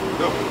on.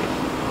 Go.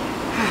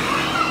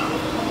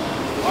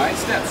 Wide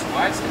steps,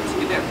 wide steps.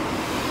 Get there.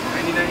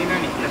 90, 90,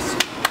 90. Yes.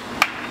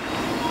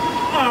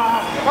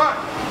 Come on.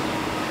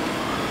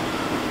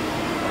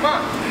 Come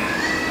on.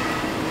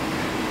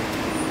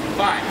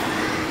 5,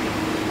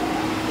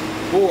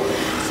 4.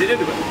 Sit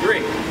into it.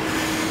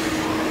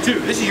 3, 2.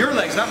 This is your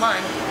legs, not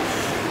mine.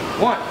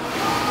 1.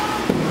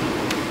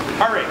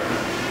 Heart rate.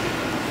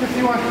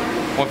 51.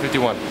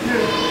 151.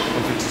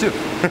 152.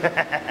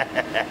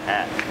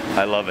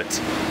 I love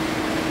it.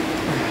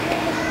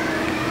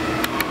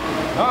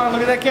 Oh,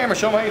 look at that camera.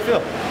 Show them how you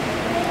feel.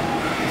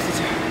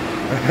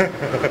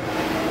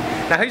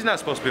 Now, he's not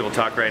supposed to be able to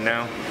talk right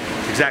now.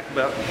 It's exactly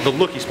about the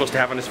look he's supposed to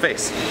have on his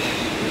face.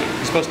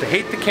 He's supposed to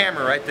hate the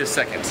camera right this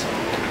second.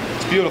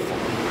 It's beautiful.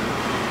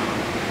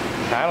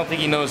 I don't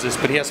think he knows this,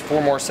 but he has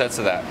 4 more sets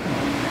of that.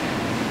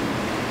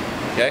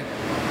 Okay?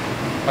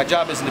 My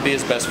job isn't to be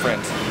his best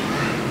friend.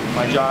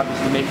 My job is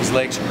to make his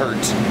legs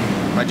hurt.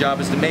 My job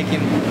is to make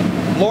him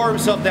lower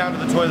himself down to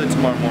the toilet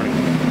tomorrow morning.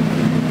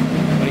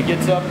 When he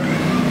gets up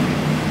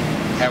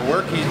at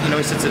work, he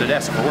sits at a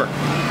desk for work.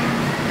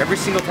 Every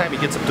single time he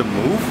gets up to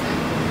move,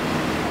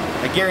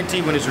 I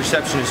guarantee when his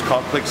receptionist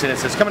call clicks in and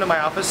says, "Come into my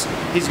office,"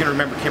 he's going to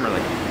remember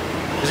KImmerle.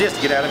 Because he has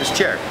to get out of his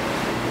chair.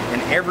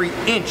 And every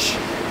inch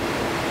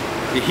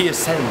that he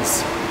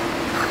ascends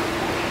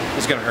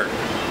is going to hurt.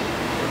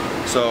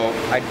 So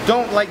I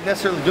don't like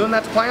necessarily doing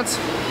that to clients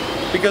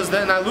because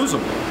then I lose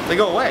them. They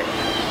go away.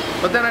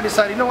 But then I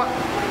decided, you know what?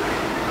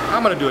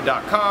 I'm going to do a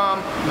 .com,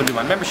 I'm going to do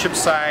my membership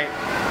site,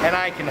 and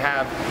I can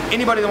have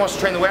anybody that wants to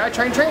train the way I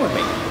train with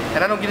me.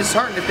 And I don't get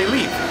disheartened if they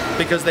leave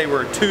because they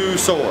were too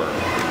sore.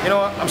 You know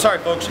what? I'm sorry,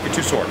 folks, if you're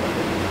too sore.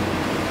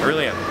 I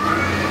really am.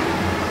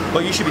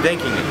 But you should be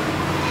thanking me.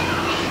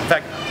 In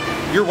fact,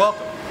 you're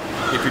welcome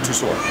if you're too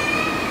sore.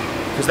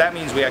 Because that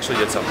means we actually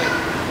did something.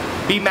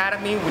 Be mad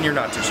at me when you're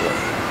not too sore.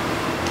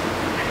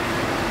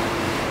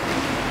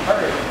 All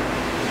right.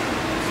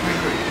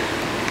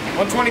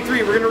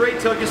 123. We're going to rate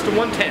till it gets to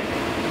 110.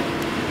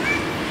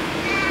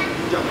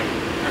 Jumping.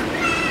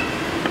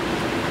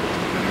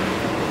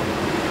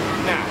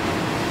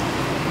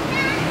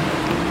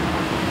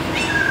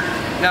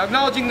 Now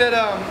acknowledging that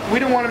we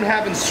don't want him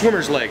having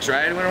swimmer's legs,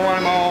 right? We don't want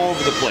him all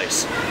over the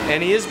place.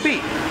 And he is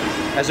beat.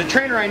 As a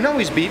trainer, I know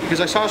he's beat because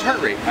I saw his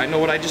heart rate. I know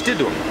what I just did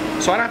to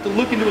him. So I don't have to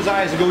look into his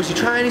eyes and go, is he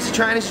trying, is he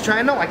trying, is he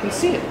trying? No, I can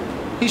see it.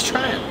 He's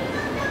trying.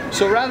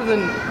 So rather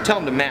than tell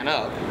him to man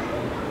up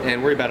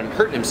and worry about him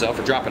hurting himself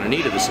or dropping a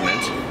knee to the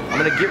cement, I'm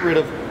going to get rid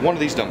of one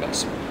of these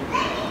dumbbells.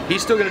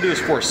 He's still going to do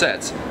his 4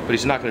 sets, but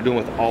he's not going to do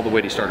them with all the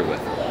weight he started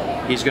with.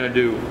 He's going to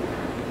do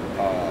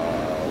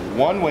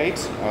 1 weight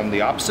on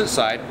the opposite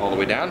side, all the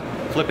way down,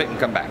 flip it and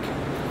come back.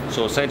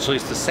 So essentially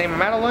it's the same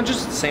amount of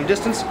lunges, the same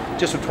distance,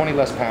 just with 20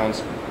 less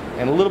pounds,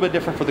 and a little bit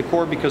different for the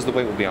core because the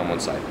weight will be on one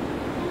side.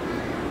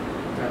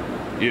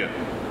 Yeah.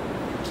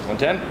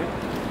 110?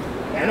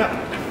 And up.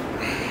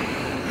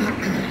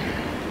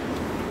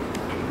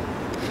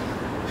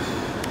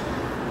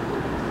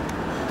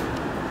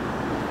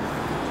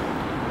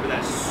 Look at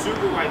that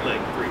super wide leg.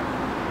 3,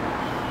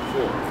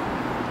 4,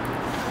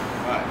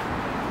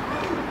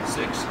 5,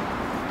 6,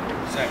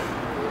 7,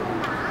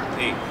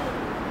 8,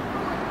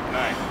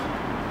 9,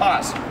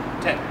 pause,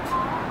 10.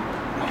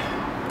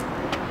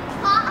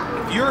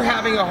 If you're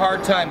having a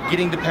hard time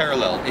getting to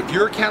parallel, if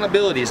your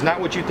accountability is not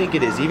what you think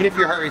it is, even if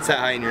your heart rate's that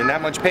high and you're in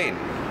that much pain,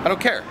 I don't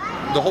care.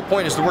 The whole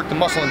point is to work the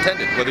muscle and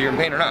tendon, whether you're in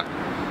pain or not.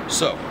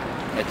 So,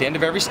 at the end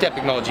of every step,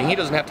 acknowledging he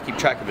doesn't have to keep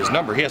track of his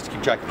number, he has to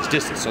keep track of his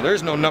distance. So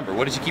there's no number.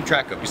 What does he keep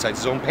track of besides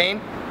his own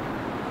pain?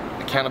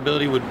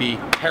 Accountability would be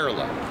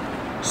parallel.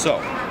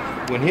 So,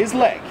 when his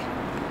leg,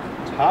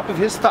 top of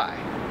his thigh,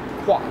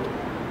 quad,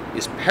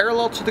 is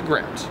parallel to the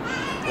ground,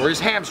 or his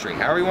hamstring,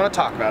 however you want to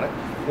talk about it,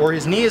 or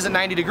his knee is at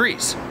 90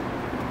 degrees,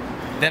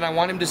 then I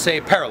want him to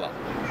say parallel,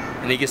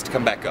 and he gets to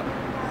come back up.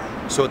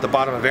 So at the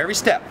bottom of every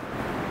step,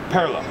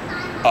 parallel,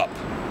 up,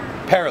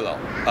 parallel,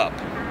 up.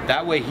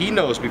 That way he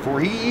knows before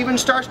he even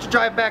starts to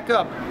drive back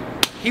up,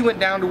 he went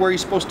down to where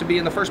he's supposed to be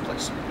in the first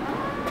place.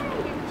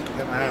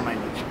 Get mine out of my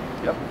knee.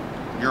 Yep.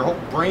 Your whole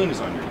brain is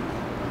on your knee.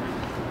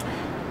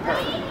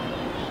 Parallel.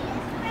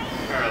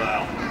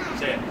 Parallel.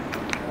 Say it.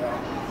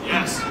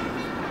 Yes.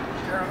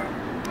 Parallel.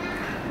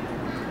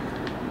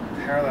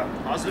 Parallel.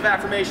 Positive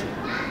affirmation.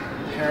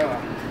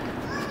 Parallel.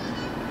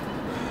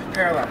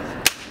 Parallel.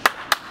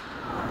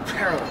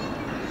 Parallel.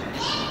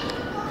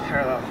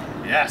 Parallel.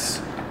 Yes.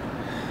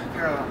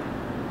 Parallel.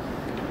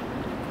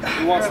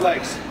 Who wants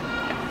legs?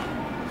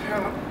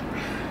 Parallel.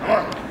 Come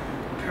on.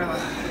 Parallel.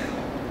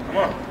 Come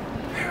on.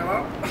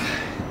 Parallel.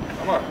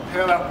 Come on.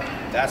 Parallel.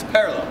 That's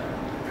parallel.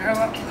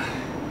 Parallel.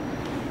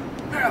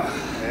 Parallel.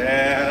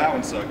 Yeah, that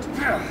one sucked.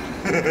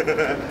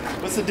 Parallel.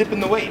 What's the dip in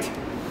the weight?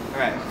 All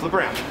right, flip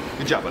around.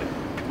 Good job, buddy.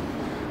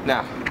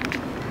 Now,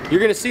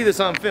 you're gonna see this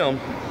on film,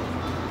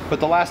 but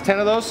the last 10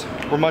 of those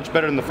were much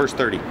better than the first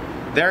 30.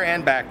 There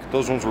and back,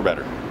 those ones were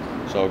better.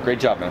 So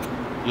great job, man.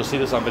 You'll see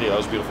this on video, that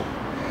was beautiful.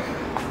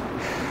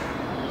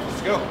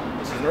 Let's go,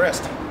 this is the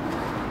rest.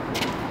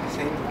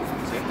 Same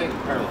thing,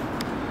 parallel.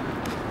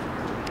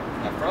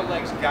 Now front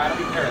legs gotta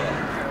be parallel.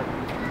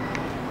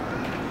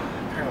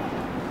 Parallel.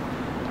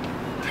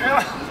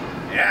 Parallel.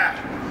 Yeah.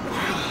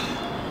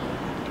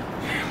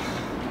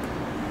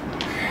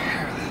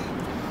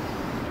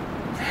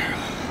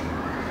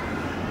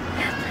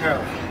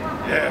 Parallel.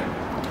 Yeah.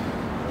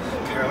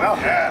 Parallel.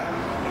 Yeah.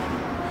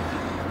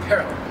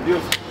 Parallel.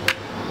 Beautiful.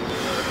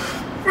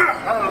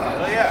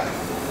 Oh yeah.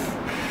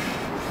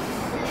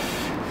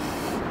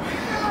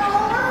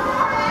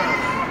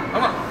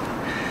 Come on.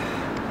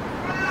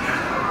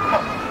 Come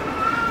on.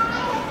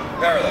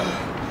 Parallel.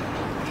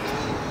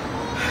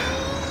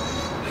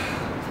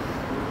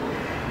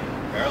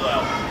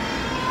 Parallel.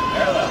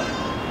 Parallel.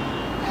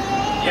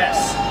 Yes.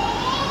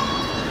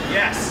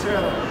 Yes.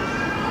 Parallel.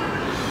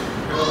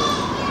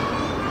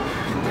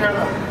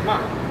 Parallel. Come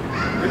on.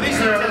 Release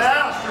the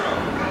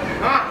testosterone.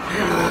 Come on.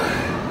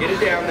 Get it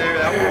down there.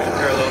 That one was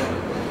parallel.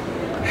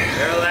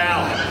 Parallel.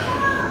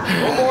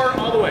 One more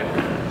all the way.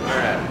 All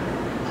right.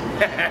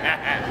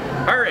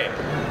 Heart rate.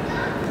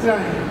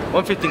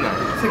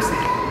 159. 60.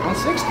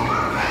 160.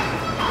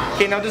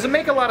 Okay, now does it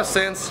make a lot of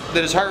sense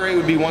that his heart rate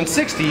would be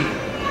 160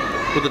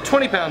 with a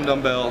 20-pound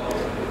dumbbell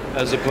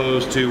as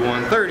opposed to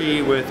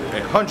 130 with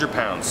 100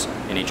 pounds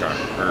in each arm,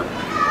 or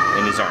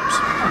in his arms?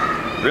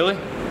 Really?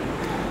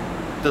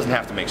 It doesn't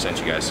have to make sense,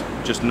 you guys.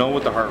 Just know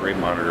what the heart rate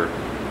monitor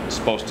is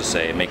supposed to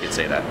say and make it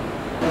say that.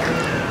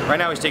 Right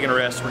now he's taking a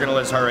rest. We're gonna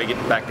let his heart rate get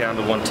back down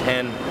to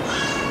 110.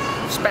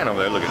 Span over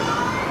there, look at it,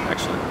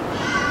 actually.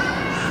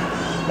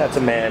 That's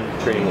a man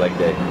training leg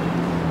day.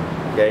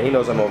 Okay, he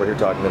knows I'm over here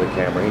talking to the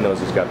camera. He knows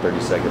he's got 30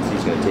 seconds.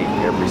 He's gonna take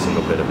every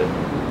single bit of it.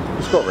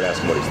 Just go over and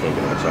ask him what he's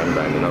thinking. I'm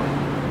dying to know.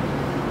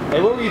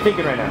 Hey, what were you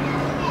thinking right now?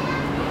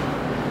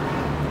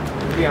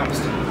 Be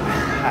honest.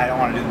 I don't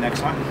want to do the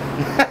next one.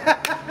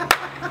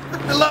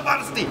 I love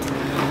honesty.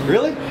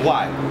 Really?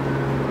 Why?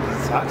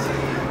 It sucks.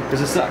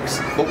 Because it sucks.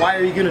 But why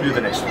are you going to do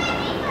the next one?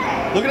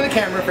 Look at the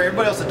camera for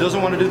everybody else that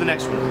doesn't want to do the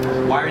next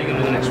one. Why are you going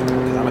to do the next one?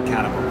 Because I'm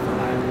accountable for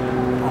my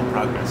own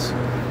progress.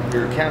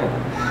 You're accountable.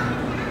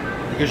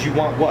 Because you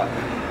want what?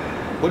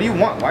 What do you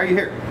want? Why are you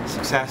here?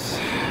 Success.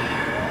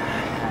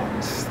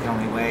 And the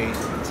only way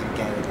to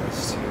get it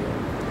is to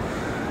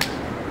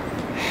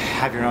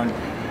have your own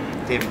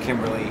David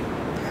Kimberle in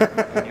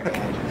your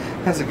head.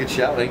 That's a good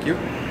shout, thank you.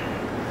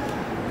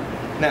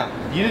 Now,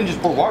 you didn't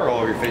just pour water all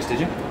over your face, did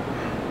you?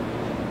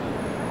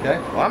 Okay,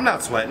 well I'm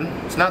not sweating.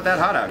 It's not that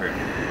hot out here.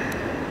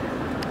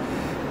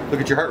 Look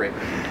at your heart rate.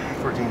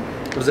 14.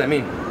 What does that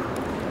mean?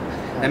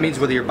 That means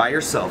whether you're by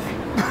yourself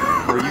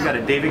or you got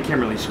a David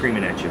Kimberle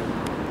screaming at you.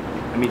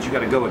 That means you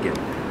gotta go again.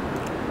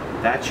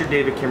 That's your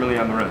David Kimberle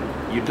on the run.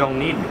 You don't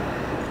need me.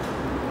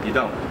 You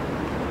don't.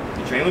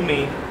 You train with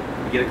me,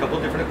 you get a couple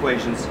of different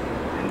equations,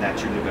 and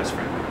that's your new best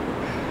friend.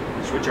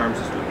 Switch arms,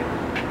 let's do it again.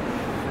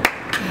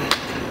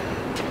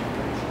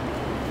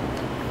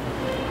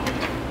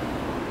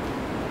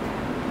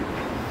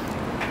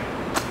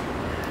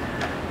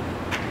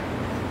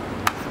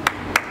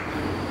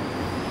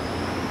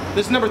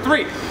 This is number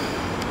 3.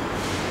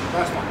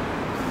 Last one.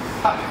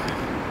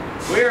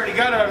 We already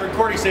got a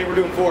recording saying we're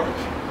doing 4.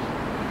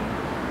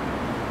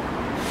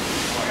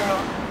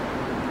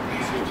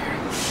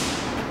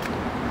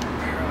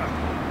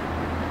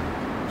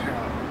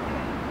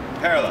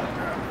 Parallel.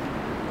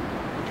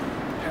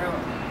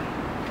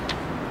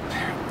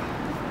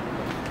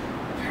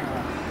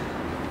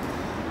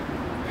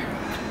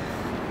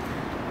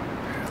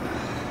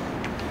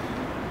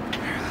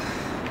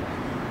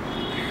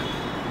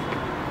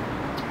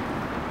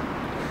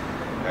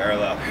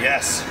 Parallel.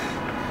 Yes.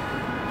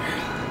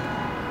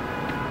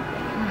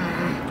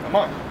 Come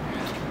on.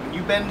 When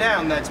you bend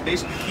down, that's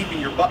basically keeping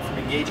your butt from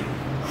engaging.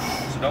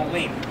 So don't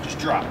lean. Just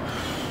drop.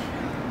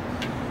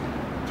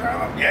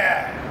 Parallel.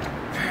 Yeah.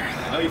 I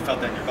know you felt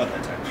that in your butt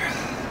that time.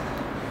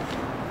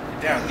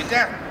 Get down. Get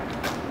down.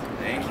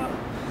 Thank you.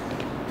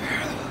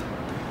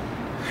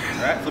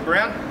 All right. Flip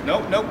around.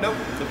 Nope. Nope. Nope.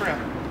 Flip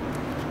around.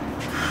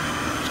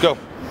 Let's go.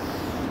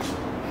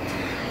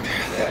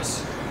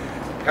 Yes.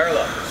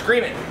 Parallel.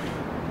 Scream it.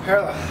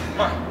 Parallel.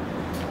 Come on.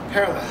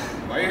 Parallel.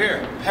 Why are you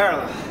here?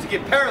 Parallel. To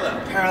get parallel.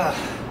 Parallel.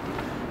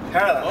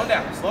 Parallel. Slow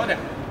down. Slow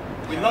down.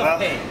 We love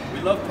pain. We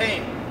love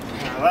pain.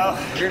 Parallel.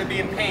 We're here to be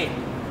in pain.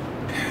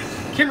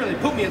 Kimberle,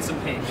 put me in some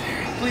pain.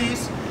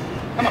 Please.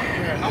 Come on.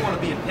 I want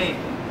to be in pain.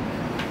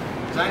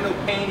 Because I know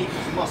pain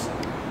equals muscle.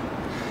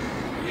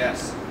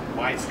 Yes.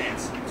 Wide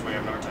stance. That's why you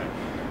have an arch time.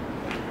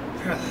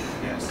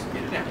 Yes.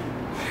 Get it down.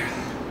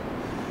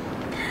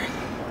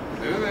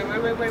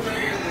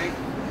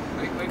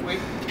 Wait.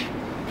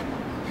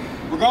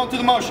 We're going through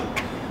the motion.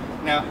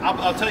 Now,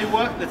 I'll tell you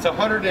what, it's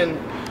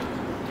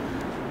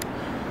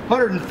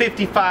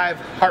 155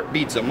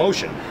 heartbeats of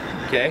motion,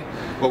 okay?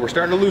 But we're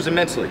starting to lose it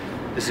mentally.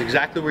 This is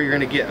exactly where you're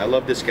gonna get. I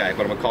love this guy,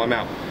 but I'm gonna call him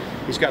out.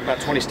 He's got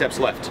about 20 steps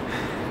left.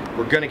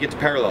 We're gonna get to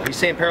parallel. He's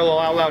saying parallel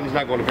out loud and he's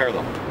not going to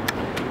parallel.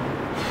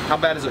 How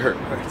bad does it hurt?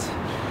 Hurts.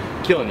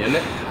 Killing you, isn't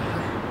it?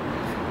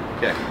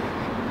 Okay.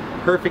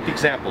 Perfect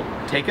example.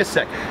 Take a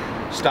second.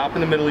 Stop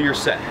in the middle of your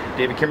set.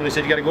 David KImmerle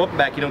said you gotta go up and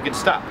back, you don't get to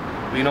stop.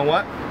 But you know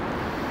what?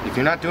 If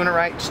you're not doing it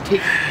right, just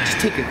take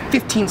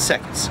 15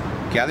 seconds.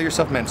 Gather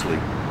yourself mentally.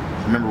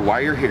 Remember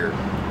why you're here.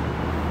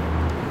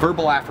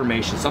 Verbal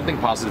affirmation, something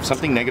positive,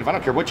 something negative. I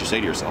don't care what you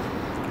say to yourself.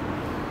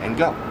 And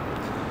go.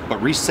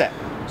 But reset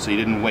so you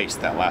didn't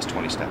waste that last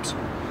 20 steps.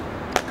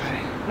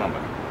 Okay, come on,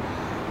 buddy.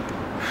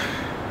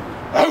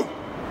 Oh!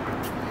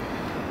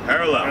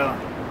 Parallel.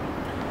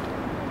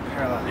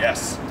 Parallel.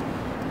 Yes.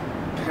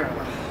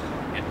 Parallel.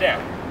 Get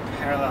down.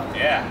 Parallel.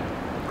 Yeah.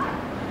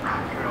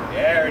 Parallel.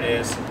 There it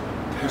is.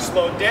 We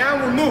slowed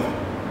down, we're moving.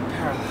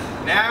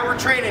 Parallel. Now we're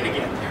training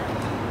again.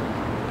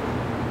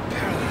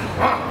 Parallel.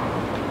 Come on.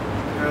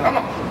 Come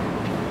on.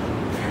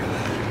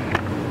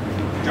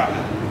 Drop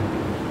it.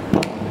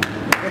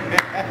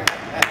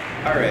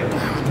 All right.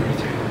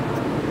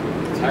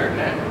 Tired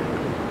now.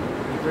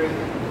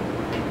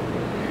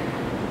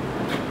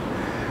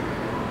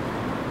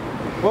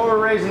 Well,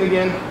 we're raising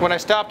again. When I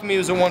stopped him, he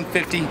was at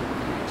 150.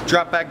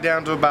 Dropped back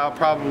down to about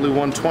probably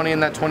 120 in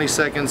that 20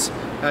 seconds.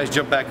 Now he's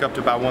jumped back up to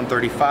about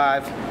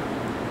 135.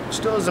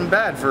 Still isn't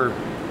bad for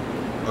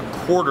a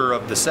quarter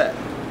of the set.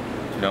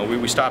 You know,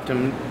 we stopped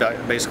him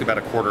basically about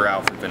a quarter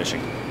out from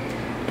finishing.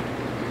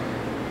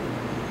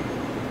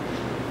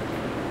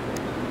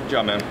 Good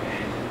job, man.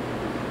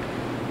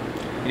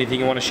 Anything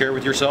you want to share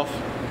with yourself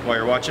while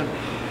you're watching?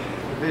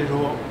 The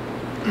visual.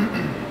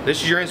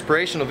 This is your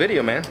inspirational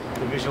video, man.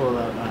 The visual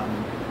of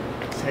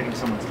saving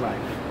someone's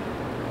life.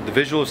 The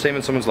visual of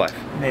saving someone's life.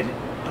 Made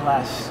the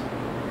last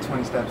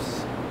 20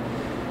 steps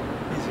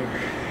easier.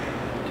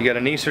 You got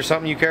a niece or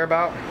something you care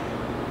about?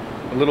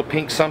 A little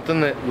pink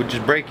something that would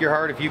just break your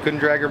heart if you couldn't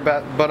drag her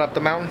butt up the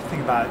mountain?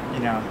 Think about,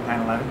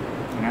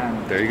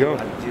 9/11. There you go.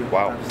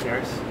 Wow.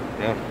 Upstairs.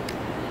 Yeah.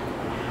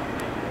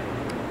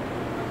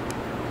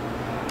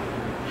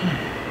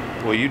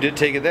 Well, you did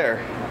take it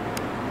there.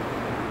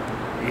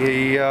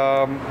 It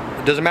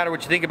doesn't matter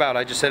what you think about it.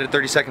 I just said it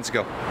 30 seconds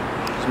ago. It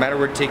doesn't matter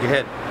where to take your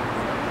head.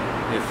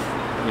 If,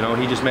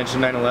 he just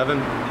mentioned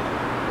 9/11.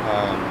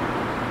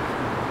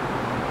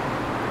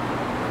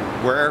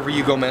 Wherever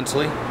you go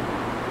mentally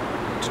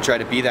to try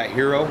to be that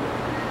hero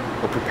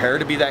or prepare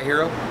to be that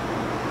hero,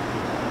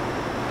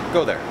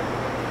 go there.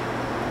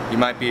 You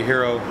might be a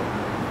hero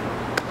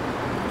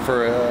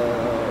for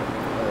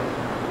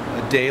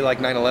a day like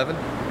 9/11,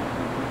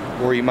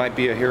 or you might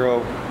be a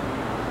hero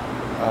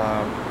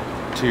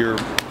to your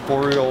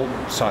 4-year-old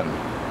son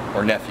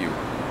or nephew,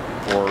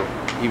 or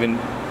even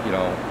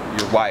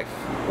your wife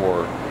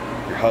or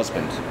your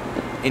husband,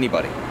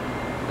 anybody.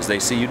 As they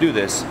see you do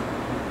this,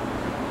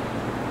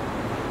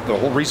 the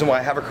whole reason why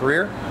I have a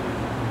career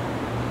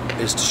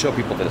is to show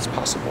people that it's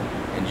possible,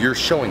 and you're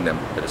showing them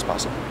that it's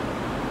possible.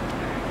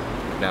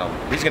 Now,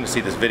 he's going to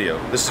see this video.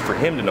 This is for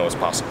him to know it's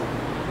possible,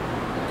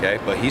 okay?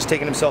 But he's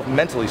taking himself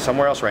mentally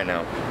somewhere else right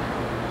now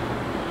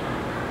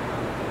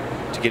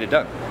to get it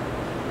done.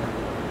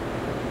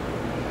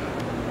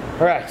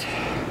 All right,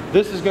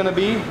 this is going to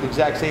be the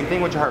exact same thing.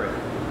 What's your heart rate?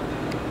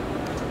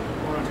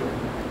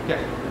 102.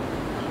 Okay.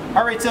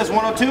 Heart rate says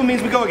 102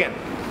 means we go again.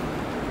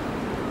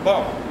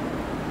 Boom.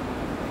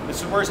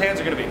 This is where his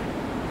hands are going to be.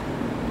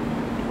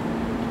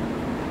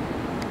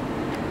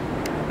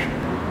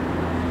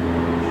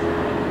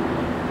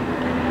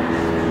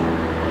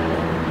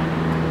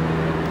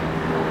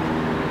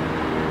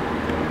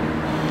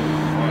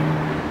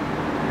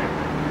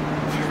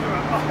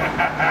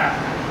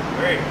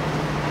 Three.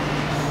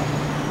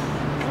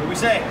 What do we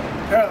say?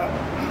 Parallel.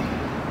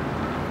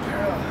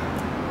 Parallel.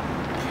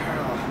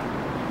 Parallel.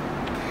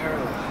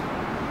 Parallel.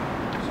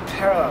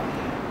 Parallel.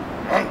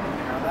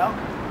 Parallel.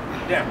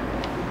 Down.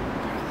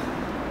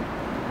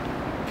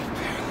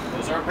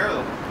 Those aren't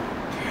parallel.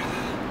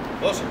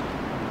 Closer.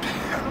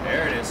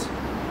 There it is. The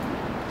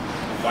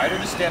wider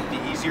the step, the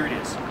easier it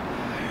is.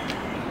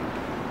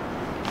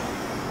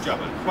 Good job,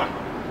 buddy. Come on.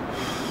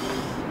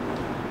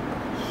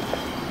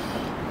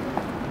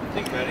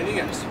 Think about anything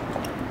else.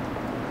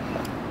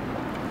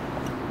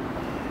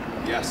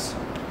 Yes.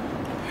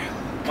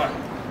 Come on.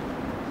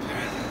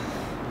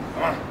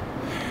 Come on.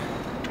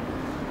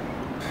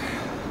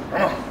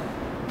 Come on.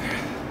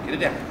 Get it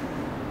down.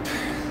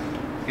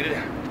 Get it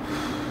down.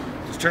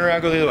 Just turn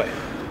around, go the other way.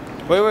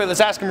 Wait,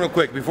 let's ask him real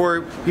quick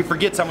before he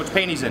forgets how much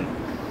pain he's in.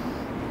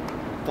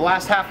 The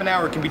last half an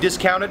hour can be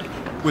discounted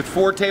with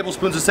 4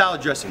 tablespoons of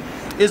salad dressing.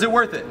 Is it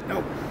worth it?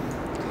 No.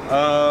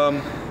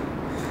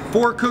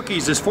 4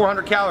 cookies is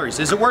 400 calories.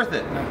 Is it worth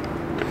it? No.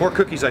 More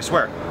cookies, I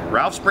swear.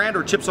 Ralph's brand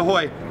or Chips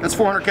Ahoy, that's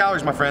 400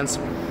 calories, my friends.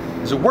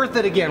 Is it worth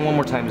it? Again, one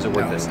more time, is it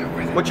worth No, it? it's not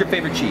worth it. What's your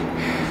favorite cheat?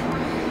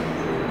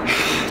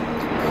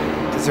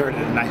 Dessert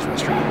at a nice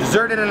restaurant.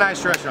 Dessert in a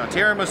nice restaurant,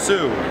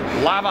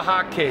 tiramisu, lava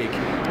hot cake,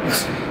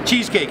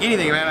 cheesecake,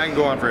 anything, man, I can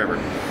go on forever,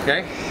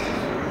 okay?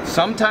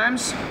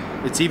 Sometimes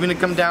it's even to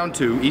come down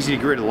to, easy to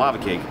get rid of lava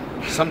cake,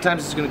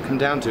 sometimes it's gonna come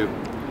down to,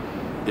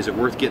 is it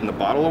worth getting the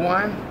bottle of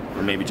wine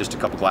or maybe just a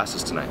couple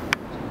glasses tonight?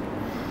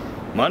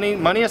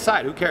 Money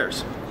aside, who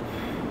cares?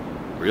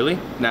 Really?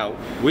 Now,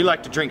 we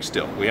like to drink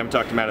still. We haven't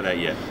talked him out of that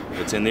yet.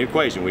 It's in the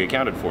equation, we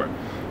accounted for it.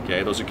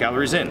 Okay, those are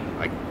calories in.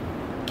 I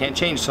can't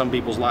change some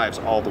people's lives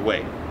all the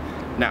way.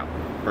 Now,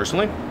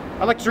 personally,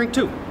 I like to drink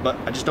too, but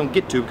I just don't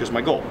get to because of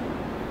my goal.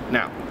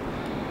 Now,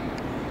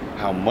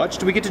 how much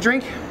do we get to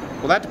drink?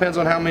 Well, that depends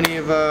on how many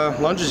of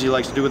lunges he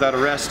likes to do without a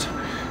rest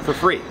for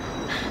free.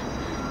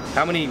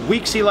 How many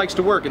weeks he likes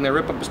to work and they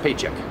rip up his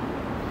paycheck.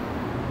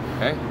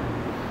 Okay?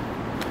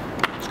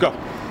 Let's go.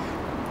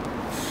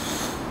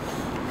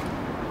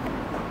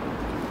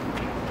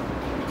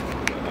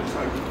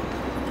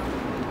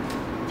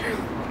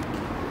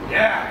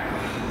 Yeah!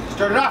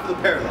 Start it off with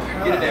a parallel.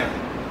 Get it down.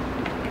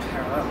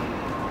 Parallel.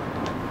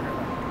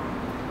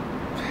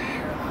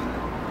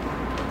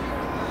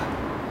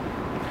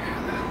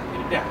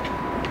 Get it down.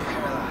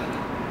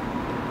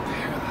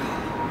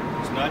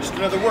 It's not just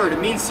another word, it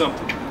means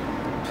something.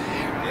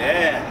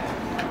 Yeah.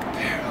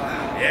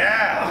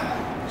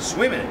 Yeah.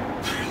 Swim in it.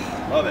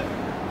 Love it.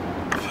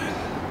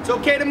 It's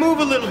okay to move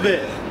a little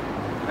bit.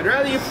 I'd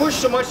rather you push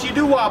so much you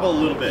do wobble a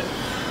little bit.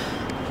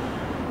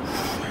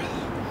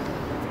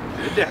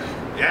 Get it down.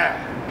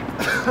 Yeah.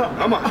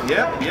 Come on.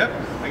 Yep, yep.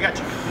 I got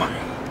you. Come on.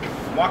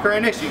 I'm walking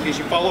right next to you in case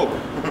you fall over.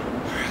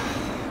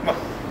 Come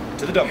on.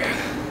 To the dumbbell.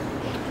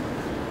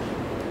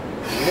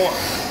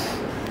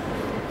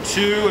 1,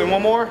 2, and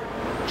one more.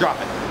 Drop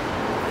it.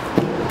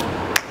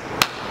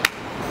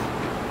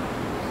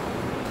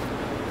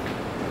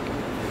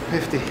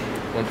 50.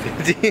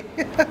 150.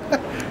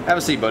 Have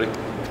a seat, buddy.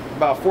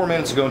 About 4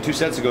 minutes ago and 2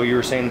 sets ago, you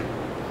were saying,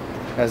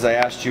 as I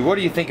asked you, what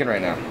are you thinking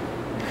right now?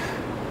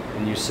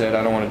 And you said,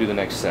 I don't want to do the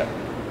next set.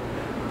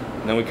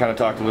 And then we kind of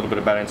talked a little bit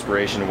about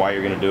inspiration and why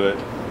you're going to do it,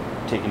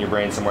 taking your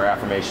brain somewhere,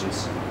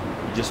 affirmations.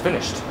 You just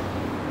finished.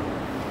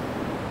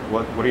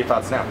 What are your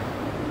thoughts now?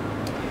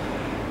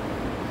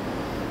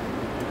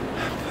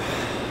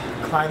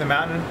 Climb the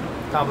mountain,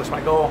 accomplish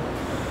my goal.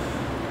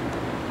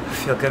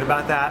 Feel good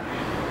about that.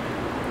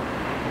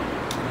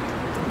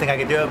 Didn't think I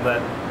could do it,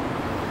 but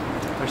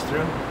push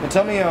through. And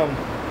tell me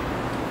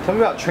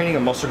about training a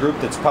muscle group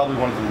that's probably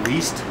one of the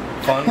least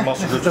fun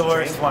muscle This groups is the to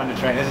worst train. one to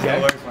train. This is Okay?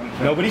 the worst one to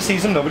train. Nobody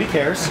sees them, nobody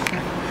cares,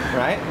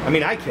 right? I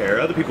mean, I care,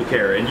 other people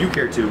care, and you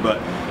care too,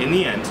 but in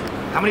the end,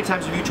 how many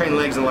times have you trained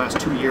legs in the last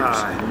 2 years?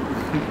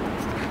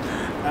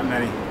 Not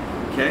many.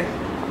 Okay?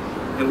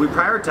 And we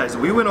prioritized it.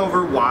 We went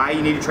over why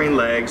you need to train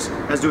legs,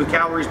 has to do with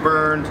calories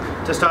burned,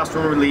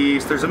 testosterone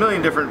release, there's a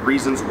million different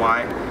reasons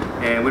why,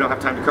 and we don't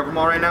have time to cover them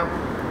all right now,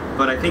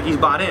 but I think he's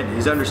bought in.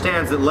 He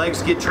understands that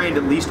legs get trained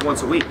at least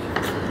once a week.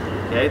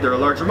 Okay? They're a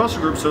larger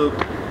muscle group, so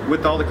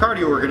with all the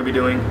cardio we're going to be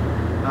doing,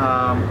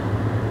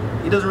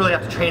 he doesn't really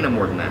have to train them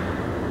more than that.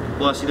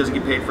 Plus, he doesn't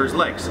get paid for his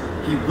legs.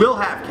 He will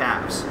have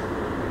calves,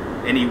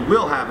 and he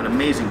will have an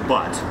amazing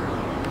butt,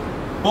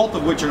 both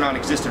of which are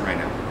non-existent right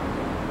now.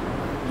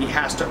 He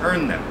has to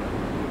earn them.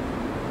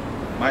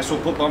 Might as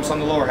well put bumps on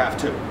the lower half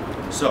too.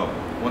 So,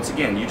 once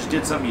again, you just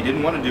did something you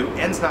didn't want to do.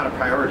 End's not a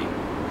priority.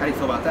 How do you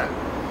feel about that?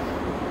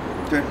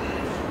 Good.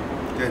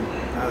 Good.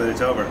 Now that it's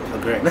over, I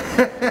feel great.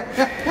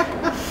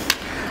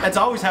 That's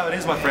always how it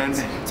is, my friends.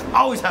 It's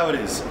always how it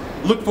is.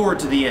 Look forward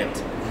to the end.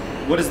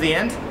 What is the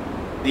end?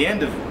 The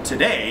end of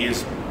today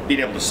is being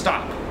able to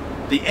stop.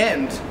 The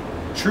end,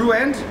 true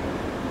end,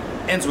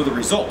 ends with a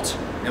result.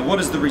 And what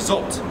is the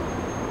result?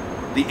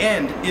 The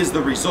end is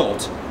the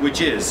result,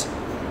 which is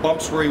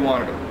bumps where you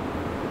wanted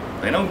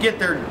them. They don't get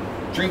there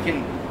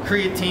drinking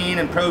creatine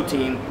and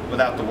protein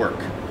without the work.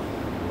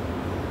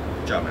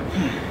 Good job, man.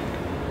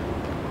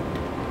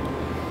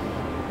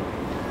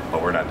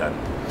 But we're not done.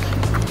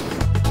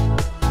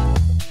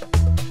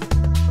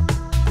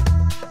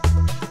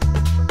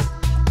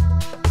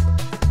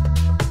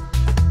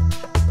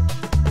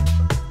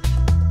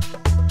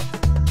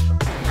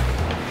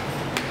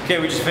 Okay,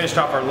 we just finished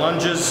off our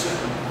lunges.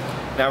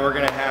 Now we're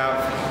gonna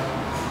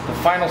have the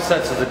final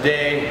sets of the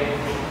day.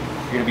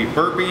 You're gonna be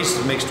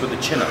burpees mixed with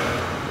a chin-up,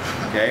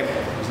 okay?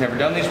 He's never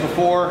done these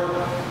before.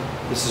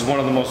 This is one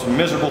of the most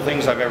miserable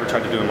things I've ever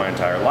tried to do in my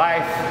entire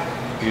life.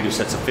 You do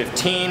sets of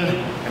 15,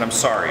 and I'm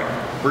sorry.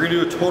 We're gonna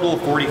do a total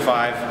of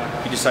 45.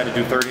 If you decide to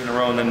do 30 in a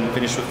row and then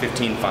finish with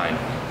 15, fine.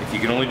 If you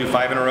can only do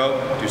 5 in a row,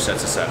 do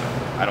sets of 7.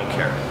 I don't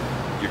care.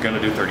 You're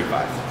gonna do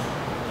 35.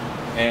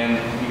 And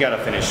you gotta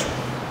finish,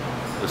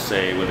 let's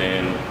say,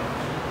 within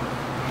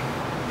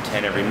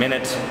 10 every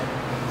minute.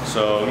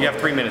 So you have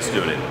 3 minutes to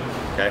do it in,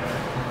 okay?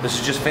 This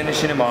is just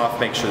finishing him off,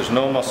 make sure there's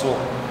no muscle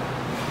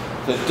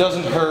that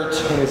doesn't hurt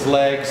in his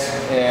legs,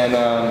 and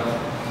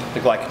the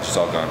glycogen's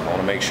all gone. I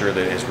wanna make sure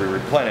that as we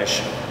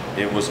replenish,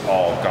 it was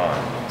all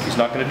gone. He's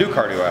not going to do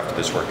cardio after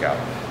this workout.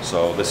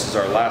 So this is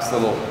our last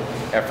little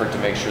effort to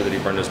make sure that he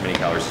burned as many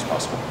calories as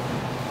possible.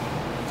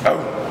 Oh!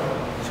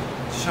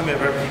 Show me a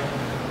burpee.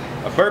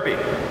 A burpee.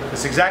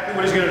 That's exactly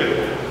what he's going to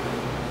do.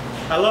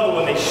 I love it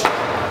when they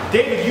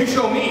David, you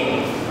show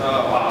me.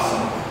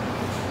 Awesome.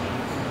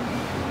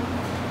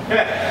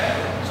 Okay.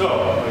 So,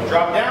 we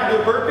drop down, do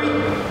a burpee.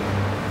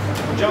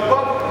 We jump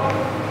up,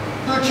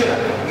 do a chin up.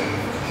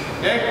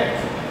 Okay?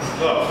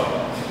 So,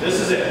 this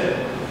is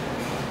it.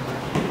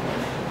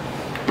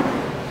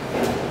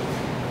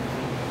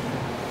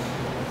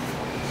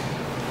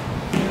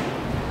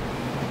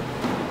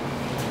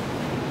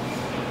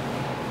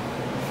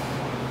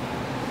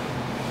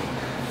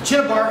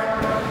 Chin-up bar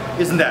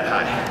isn't that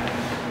high.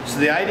 So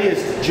the idea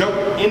is to jump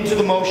into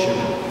the motion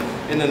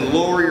and then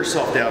lower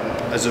yourself down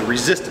as a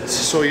resistance.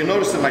 So you'll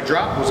notice that my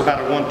drop was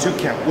about a 1-2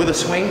 count with a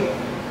swing.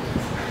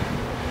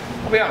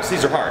 I'll be honest,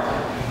 these are hard.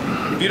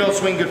 If you don't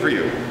swing, good for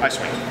you. I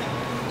swing.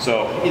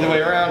 So either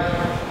way around,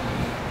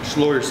 just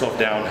lower yourself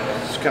down.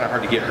 It's kind of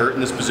hard to get hurt in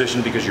this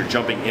position because you're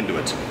jumping into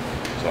it.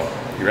 So,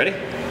 you ready?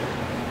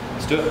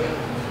 Let's do it.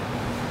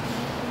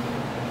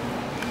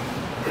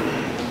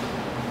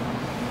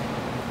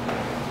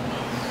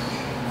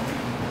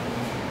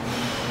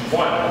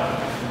 One.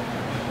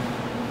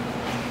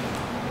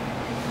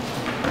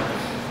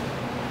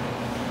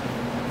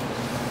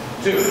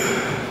 2,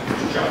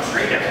 jump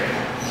straight down.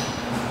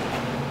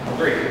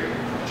 3,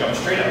 jump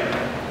straight up.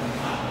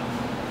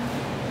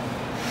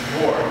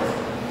 4,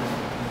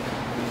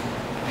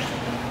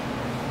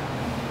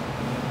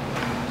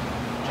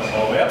 jump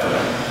all the way up.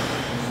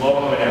 Slow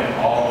all the way down,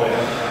 all the way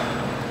down.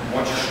 I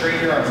want you to straighten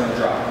your arms on the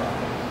drop.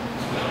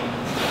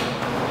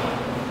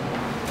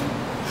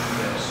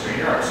 Straighten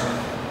your arms.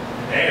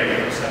 There we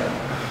go, 7.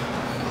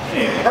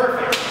 8,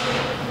 perfect.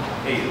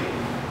 8.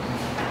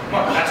 Come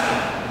on, faster.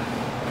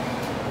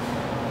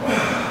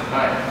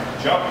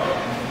 9, jump.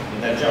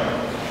 Get that jump.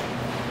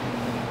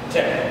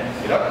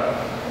 10, get up.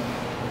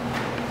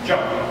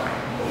 Jump.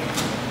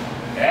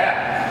 Yeah.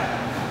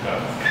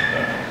 Up.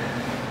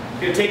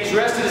 You're gonna take your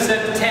rest of the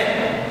set to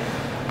 10.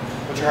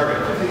 What's your heart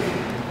rate?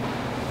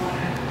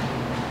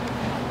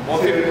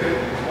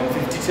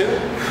 152?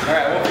 All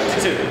right,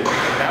 152.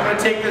 Now I'm gonna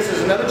take this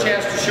as another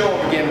chance to show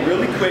him again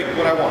really quick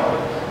what I want.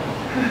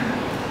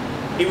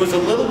 He was a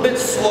little bit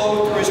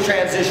slow through his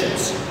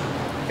transitions,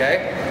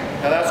 okay?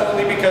 Now that's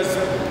only because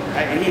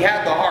he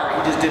had the heart,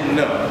 he just didn't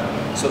know.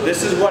 So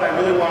this is what I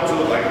really want it to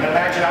look like. And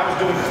imagine I was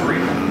doing 3.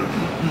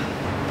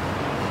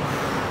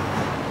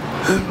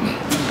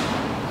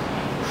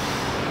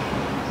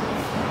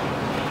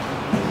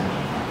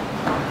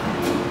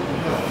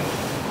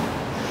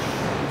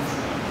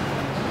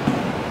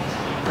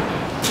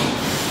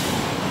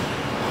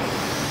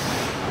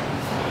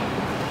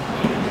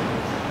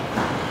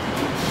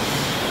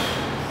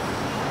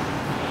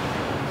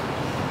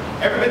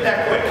 Every bit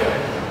that quick.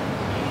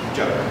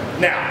 Jump.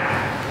 Now,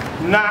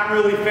 not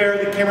really fair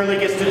that KImmerle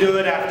gets to do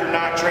it after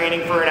not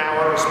training for an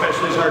hour,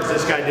 especially as hard as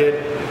this guy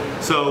did.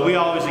 So we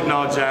always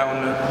acknowledge that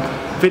when the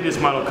fitness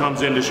model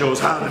comes in to show us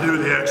how to do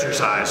the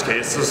exercise,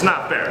 okay? So it's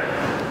not fair.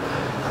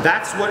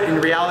 That's what in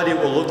reality it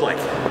will look like.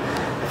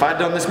 If I'd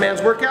done this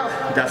man's workout,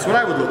 that's what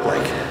I would look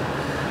like.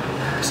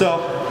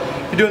 So,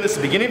 if you're doing this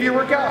at the beginning of your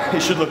workout,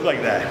 it should look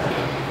like that.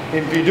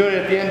 If you're doing it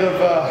at the end of,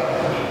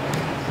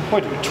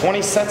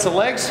 20 sets of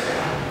legs,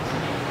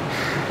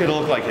 it'll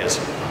look like his.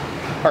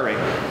 Heart rate.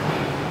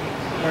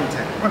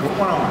 110.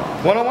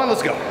 101. 101,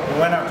 let's go. We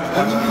went out just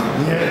once.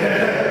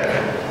 Yeah.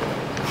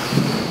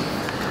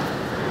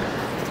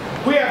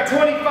 We have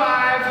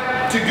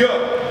 25 to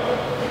go.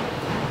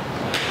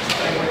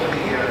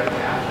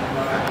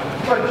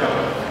 Go ahead and jump.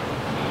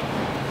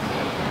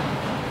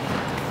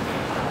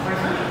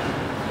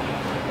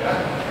 Yeah.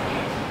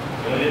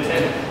 You only did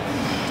 10.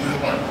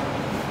 1.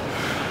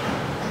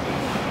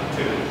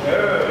 2.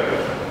 Good.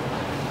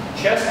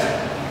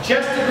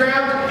 Chest to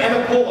ground and a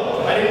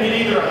pull-up. I didn't get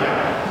either on that.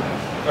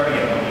 Start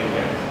again. Let me get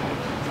again.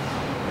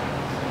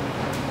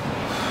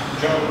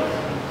 Jump.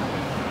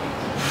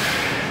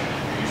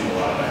 You're using a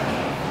lot of that.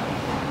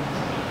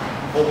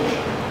 Pull push.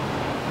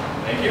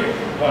 Thank you.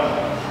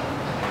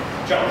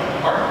 1. Jump.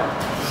 Hard.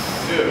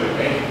 2.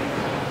 Thank you.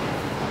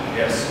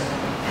 Yes.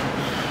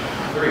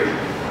 3.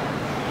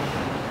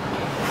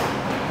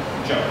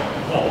 Jump.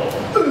 Pull.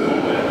 Pull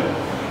it.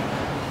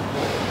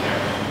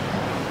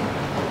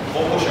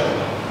 Full push up.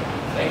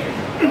 Thank you.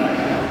 I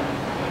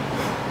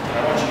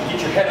want you to get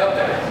your head up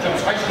there. Jump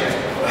as high as you can.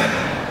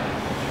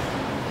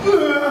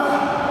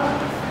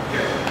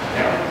 Here.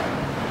 Down.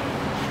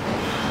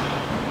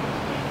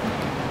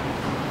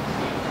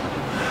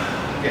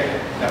 Okay.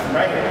 Now from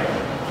right here.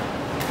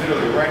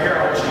 Literally right here, I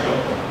want you to go.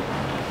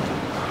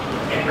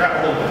 And grab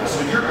a little bit. So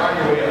you're on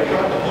your way up. You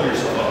don't have to pull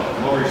yourself up.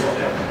 Lower yourself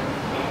down.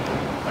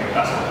 Like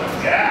that's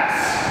what. Yes.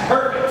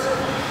 Perfect.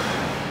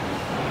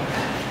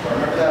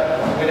 Remember that?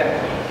 Way down.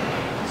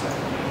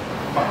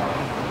 Fine.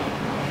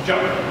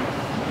 Jump.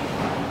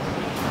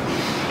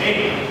 8.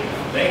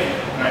 Thank you.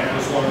 9. Go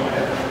slower my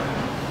head.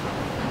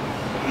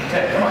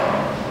 10. Come on.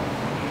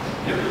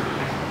 Yep.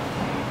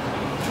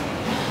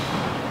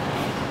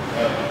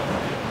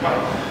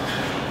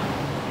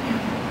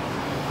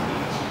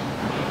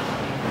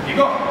 Keep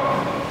going.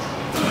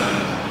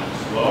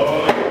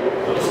 Slowly.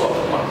 A little slow.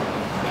 Come on.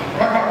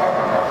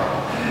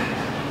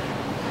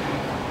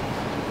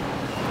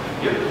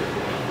 Yep.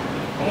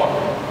 Come on.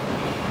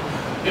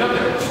 Get up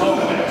there. Slow on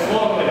the way down. Slow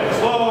on the way down.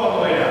 Slow on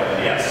the way down.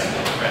 Yes.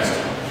 Rest.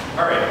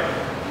 All right.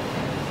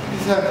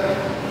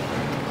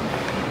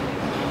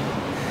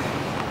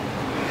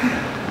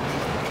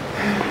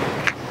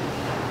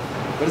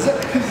 What is that?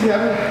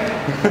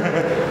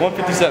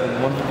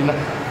 157. 159.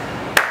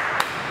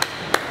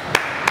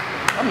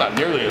 I'm not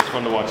nearly as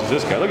fun to watch as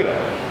this guy. Look at that.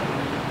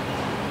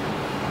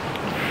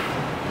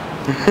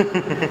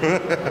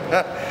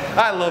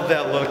 I love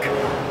that look.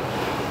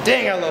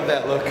 Dang, I love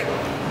that look.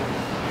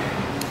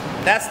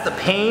 That's the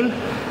pain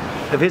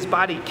of his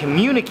body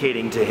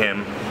communicating to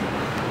him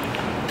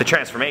the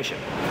transformation.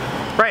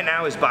 Right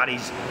now his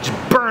body's just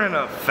burning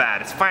up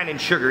fat, it's finding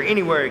sugar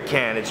anywhere it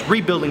can, it's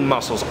rebuilding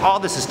muscles, all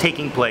this is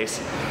taking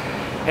place,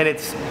 and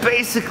it's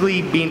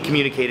basically being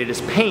communicated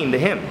as pain to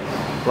him.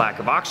 Lack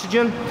of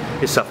oxygen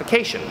is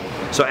suffocation.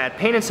 So add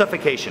pain and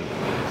suffocation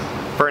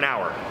for an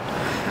hour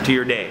to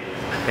your day,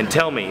 and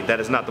tell me that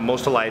is not the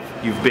most alive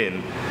you've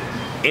been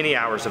any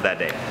hours of that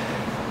day.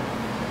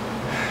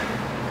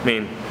 I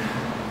mean,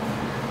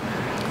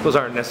 those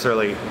aren't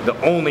necessarily the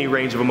only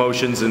range of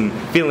emotions and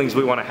feelings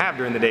we want to have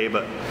during the day,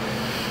 but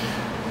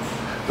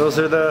those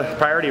are the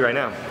priority right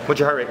now. What's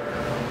your heart rate?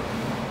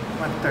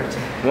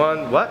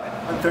 113. What?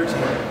 113.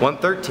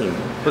 113.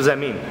 What does that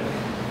mean?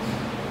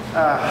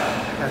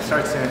 Gotta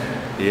start soon.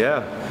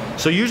 Yeah.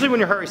 So usually when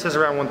your heart rate says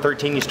around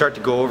 113, you start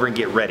to go over and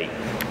get ready.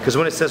 Because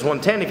when it says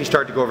 110, if you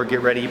start to go over and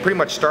get ready, you pretty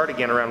much start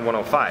again around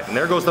 105. And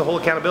there goes the whole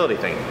accountability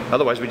thing.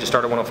 Otherwise, we just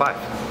start at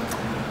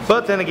 105.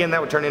 But then again, that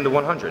would turn into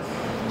 100.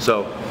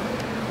 So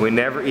we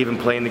never even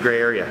play in the gray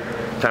area.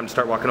 Time to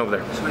start walking over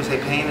there. So we say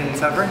pain and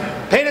suffering?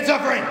 Pain and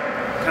suffering!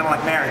 Kind of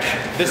like marriage.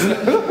 This is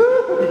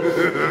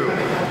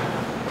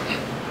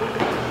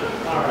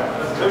Alright,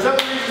 there's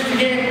other reasons to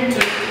game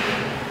too.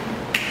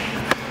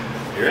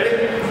 You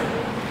ready?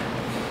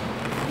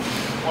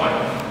 1.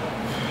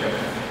 Yep.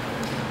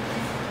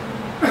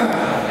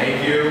 Thank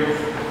you.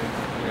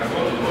 You got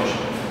one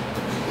motion.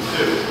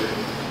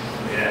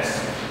 2. Yes.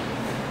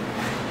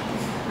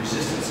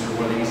 Resistance is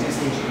one of the easiest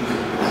things you can do.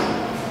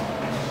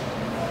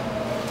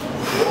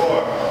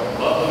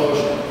 4. Love the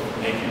motion.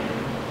 Thank you.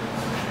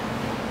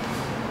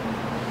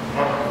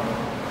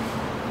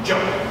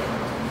 Jump.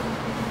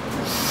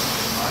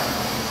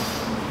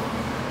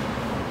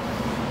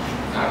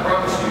 I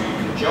promise you, you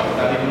can jump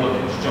without even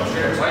looking. Just jump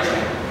straight up. Slice it.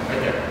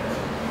 Right there.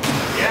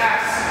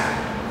 Yes!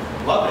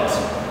 Love it.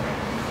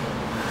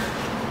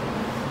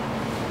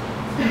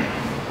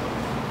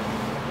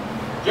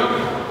 Jump.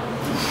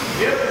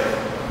 Yep.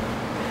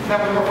 Isn't that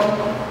one more fun?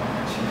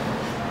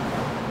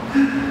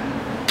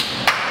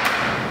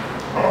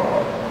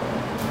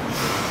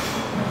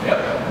 Yep.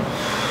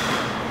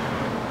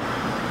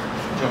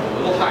 Jump a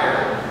little higher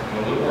and a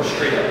little more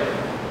straight up.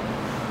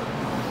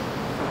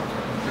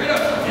 Straight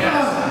up.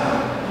 Yes.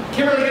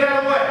 Kimmerle, get out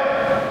of the way.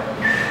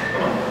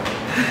 Come on.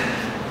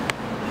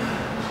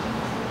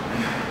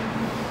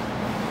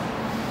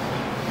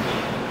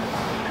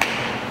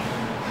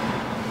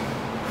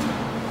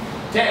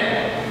 Ten.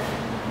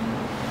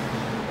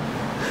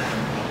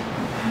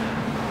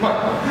 Come on.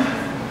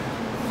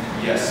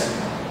 Yes.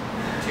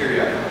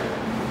 Teary-eyed.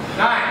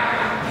 9.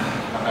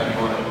 You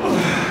want to.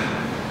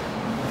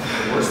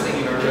 The worst thing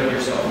you've ever done to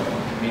yourself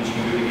means you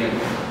can do it again.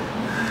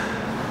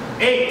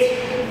 8.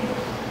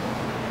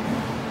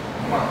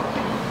 Come on.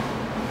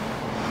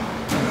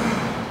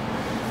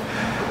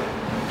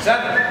 7.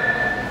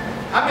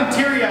 I've been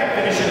teary-eyed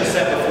finishing a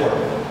set before.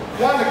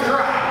 Wanted to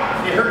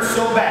cry. It hurt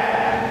so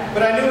bad.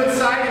 But I knew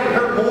inside it would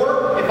hurt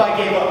more if I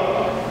gave up.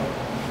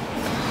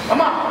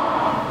 Come on.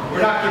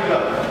 We're not giving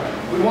up.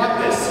 We want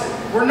this.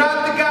 We're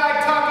not the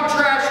guy talking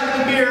trash into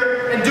the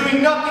mirror and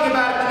doing nothing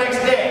about it the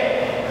next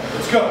day.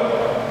 Let's go.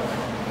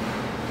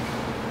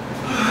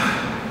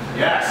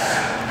 Yes.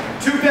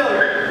 2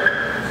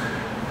 failures.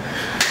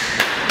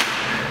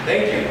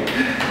 Thank you.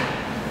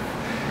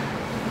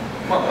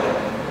 Come on, buddy.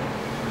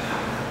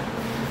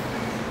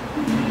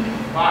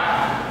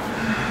 5.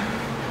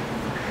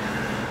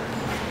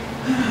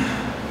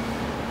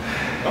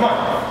 Come on.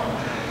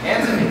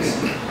 Hands and knees.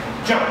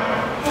 Jump.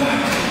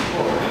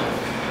 4.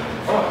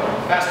 Come on.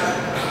 Faster.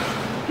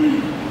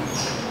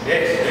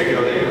 Yes. There you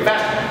go. There you go.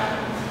 Faster.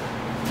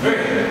 3.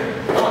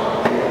 Come on.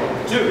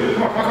 2.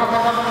 Come on. Come on. Come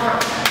on. Come on. Come on.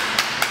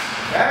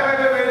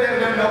 Wait.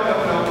 No.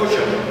 Push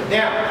him.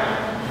 Down.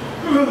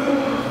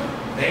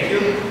 Thank you.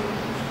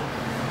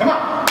 Come on.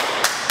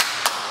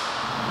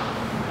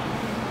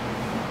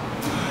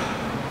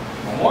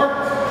 One more.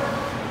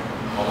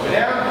 All the way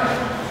down.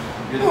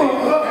 Good thing.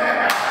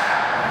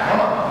 Come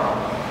on.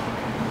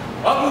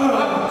 Up.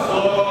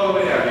 Slow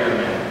way down here,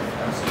 man.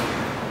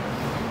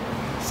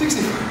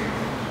 64.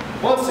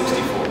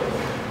 164.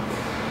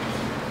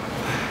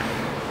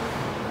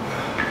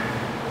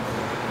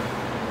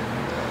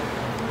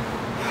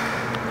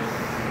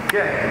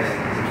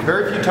 Yeah.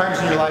 Very few times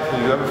in your life will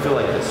you ever feel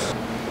like this.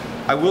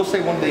 I will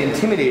say one of the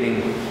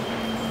intimidating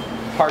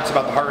parts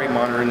about the heart rate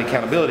monitor and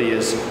accountability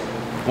is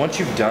once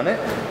you've done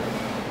it,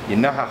 you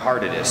know how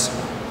hard it is.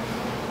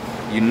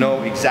 You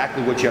know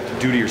exactly what you have to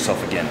do to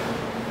yourself again.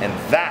 And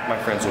that,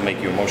 my friends, will make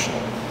you emotional.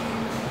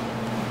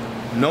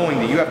 Knowing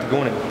that you have to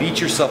go in and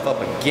beat yourself up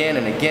again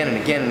and again and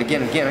again and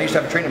again and again. I used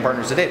to have training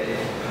partners that did.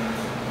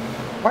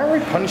 Why are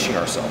we punishing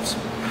ourselves?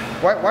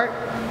 Why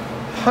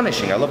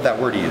punishing? I love that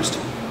word he used.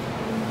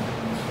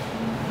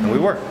 And we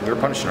were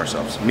punishing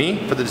ourselves.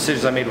 Me, for the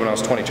decisions I made when I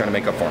was 20 trying to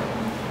make up for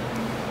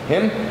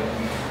him. Him,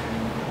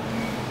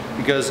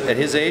 because at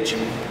his age,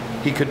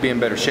 he could be in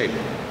better shape.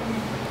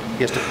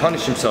 He has to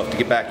punish himself to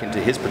get back into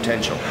his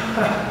potential,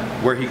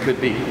 where he could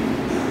be.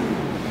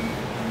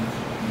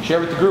 Share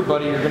with the group,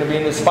 buddy, you're going to be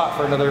in this spot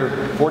for another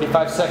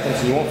 45 seconds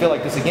and you won't feel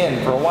like this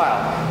again for a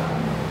while.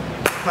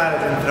 Glad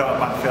I didn't throw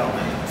up on film.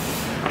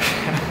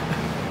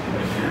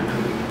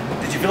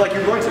 Did you feel like you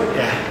were going to?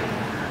 Yeah.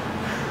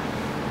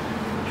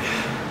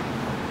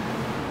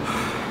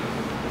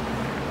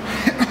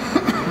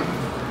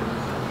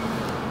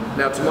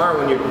 Now tomorrow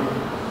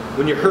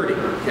when you're hurting,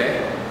 okay,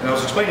 and I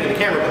was explaining to the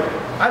camera, but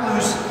I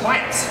lose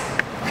clients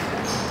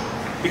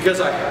because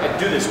I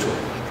do this to them.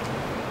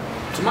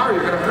 Tomorrow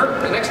you're going to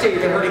hurt, the next day you're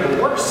going to hurt even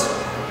worse.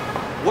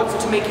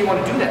 What's to make you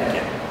want to do that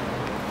again?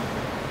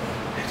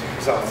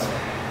 Results.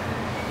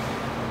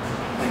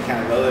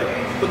 Accountability.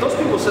 But those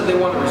people said they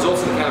wanted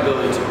results and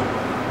accountability too.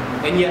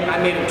 And yet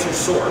I made them too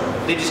sore.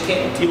 They just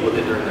can't deal with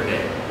it during their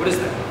day. What is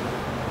that?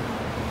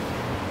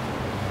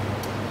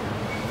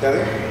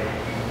 Tether?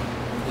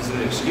 Is it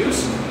an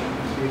excuse?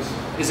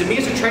 Is it me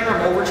as a trainer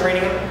I'm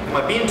overtraining them? Am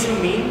I being too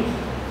mean?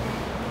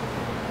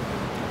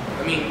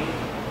 I mean,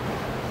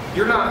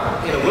 you're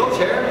not in a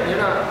wheelchair, you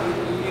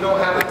don't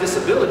have a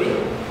disability.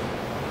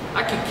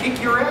 I could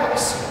kick your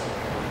ass.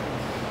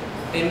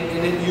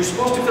 And you're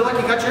supposed to feel like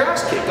you got your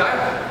ass kicked.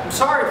 I'm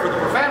sorry for the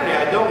profanity,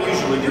 I don't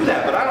usually do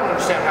that, but I don't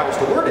understand how else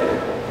to word it.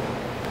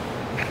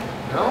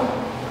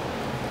 No?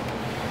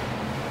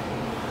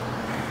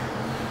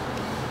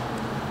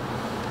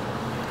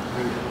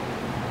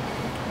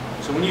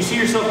 So when you see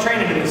yourself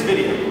training in this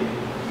video,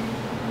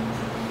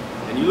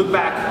 and you look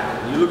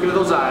back, you look into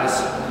those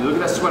eyes, you look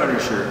at that sweat on your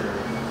shirt,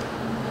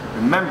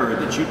 remember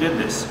that you did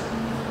this.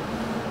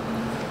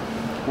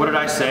 What did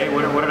I say?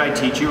 What did I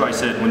teach you? I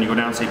said when you go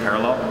down, say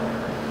parallel.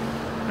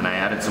 And I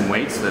added some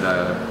weights that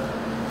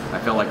I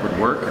felt like would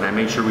work, and I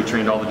made sure we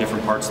trained all the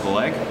different parts of the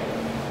leg.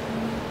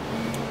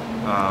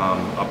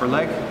 Upper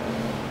leg,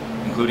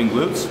 including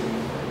glutes.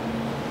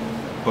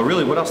 But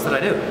really, what else did I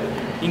do?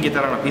 You can get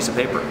that on a piece of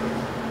paper.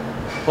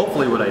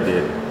 Hopefully what I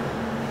did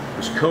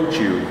was coach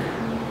you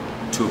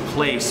to a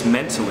place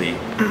mentally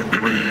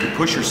where you can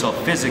push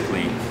yourself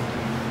physically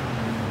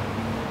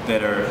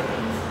that are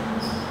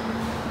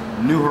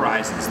new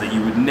horizons that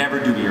you would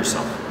never do to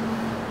yourself.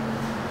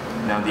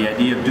 Now the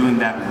idea of doing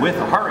that with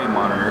a heart rate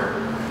monitor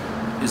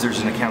is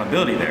there's an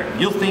accountability there.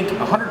 You'll think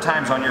 100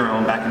 times on your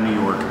own back in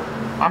New York,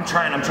 I'm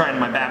trying,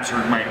 my babs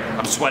hurt,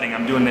 I'm sweating,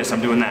 I'm doing this,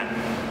 I'm doing that.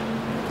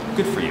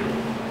 Good for you.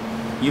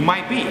 You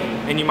might be,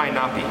 and you might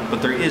not be,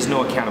 but there is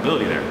no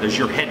accountability there. There's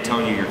your head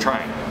telling you you're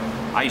trying.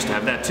 I used to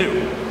have that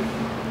too.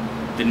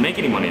 Didn't make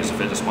any money as a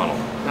fitness model.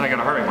 Then I got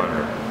a heart rate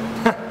monitor.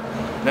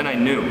 Then I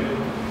knew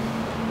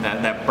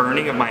that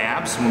burning of my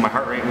abs when my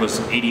heart rate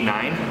was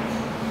 89,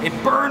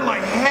 it burned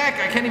like heck.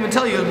 I can't even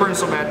tell you it burned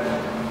so bad,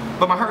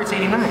 but my heart rate's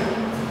 89.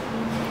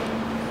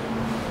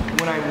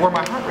 When I wore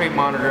my heart rate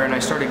monitor and I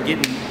started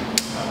getting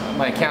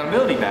my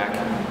accountability back,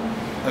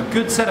 a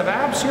good set of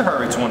abs, your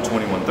heart rate's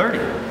 120,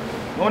 130,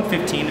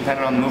 115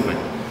 depending on the movement.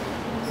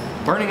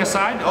 Burning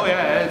aside, oh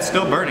yeah, it's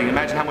still burning.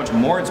 Imagine how much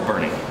more it's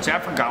burning. See, I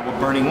forgot what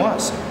burning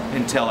was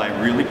until I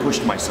really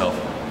pushed myself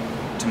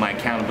to my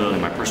accountability,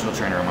 my personal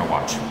trainer on my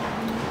watch,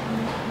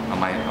 on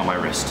my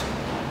wrist.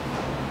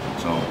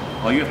 So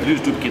all you have to do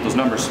is duplicate those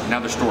numbers. Now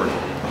they're stored.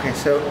 Okay,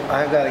 so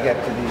I've got to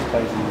get to these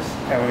places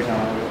every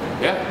time I do it.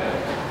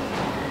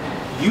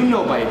 Yeah. You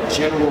know by a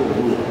general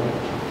rule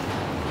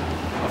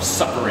of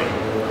suffering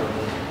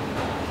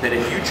that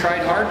if you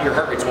tried hard, your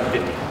heart rate's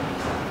 150.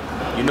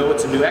 You know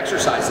it's a new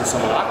exercise and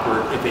somewhat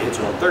awkward if it hits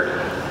 130.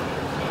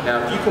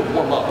 Now if you can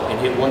warm up and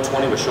hit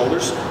 120 with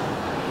shoulders,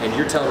 and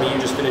you're telling me you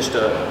just finished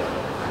a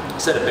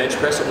set of bench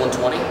press at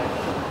 120,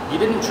 you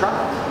didn't try.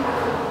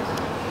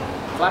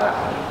 Flat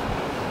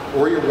out.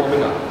 Or you're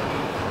warming up.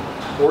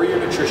 Or your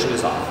nutrition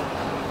is off.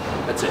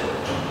 That's it.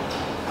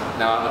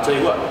 Now I'll tell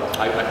you what,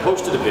 I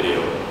posted a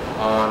video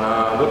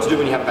on what to do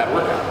when you have a bad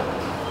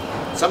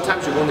workout.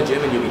 Sometimes you go in the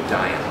gym and you'll be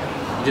dying.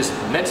 You just,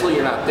 mentally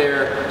you're not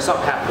there,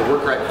 something happened to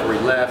work right before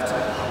you left,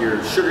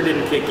 your sugar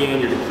didn't kick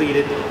in, you're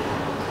depleted.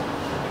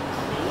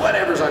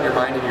 Whatever's on your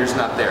mind and you're just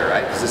not there,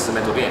 right? Because this is a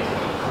mental game.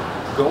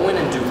 Go in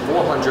and do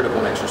 400 of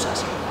one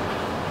exercise.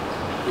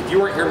 If you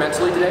weren't here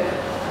mentally today,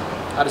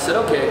 I'd have said,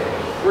 okay,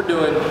 we're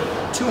doing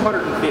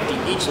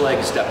 250 each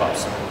leg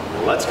step-ups.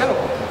 Let's go.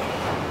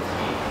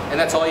 And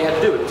that's all you had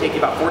to do. It'd take you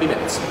about 40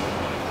 minutes.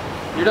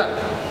 You're done.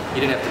 You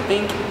didn't have to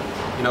think,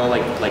 you know,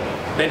 like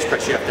bench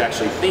press, you have to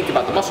actually think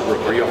about the muscle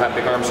group or you'll have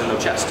big arms and no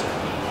chest.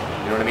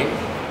 You know what I mean?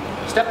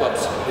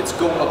 Step-ups, it's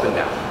go up and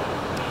down.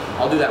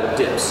 I'll do that with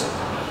dips.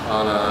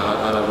 On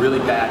a really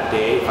bad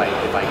day, if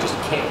I just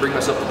can't bring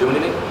myself to do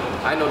anything,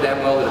 I know damn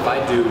well that if I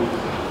do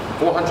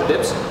 400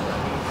 dips,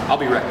 I'll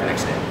be wrecked the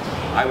next day.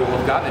 I will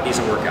have gotten a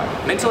decent workout.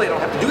 Mentally, I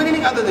don't have to do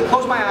anything other than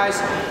close my eyes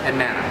and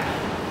man out.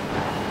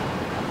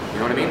 You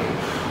know what I mean?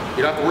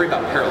 You don't have to worry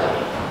about parallel.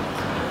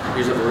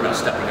 You just have to worry about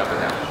stepping up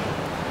and down.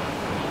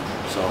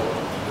 So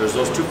there's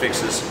those two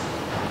fixes.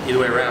 Either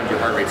way around, your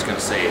heart rate's going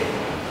to say,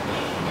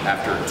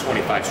 after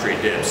 25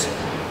 straight dips,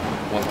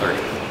 130,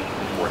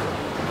 40.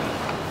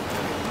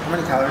 How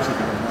many calories are you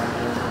burning?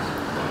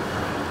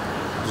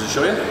 Does it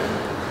show you?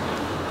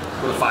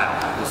 Go to file.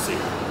 Let's see.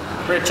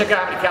 We're going to check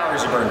out how many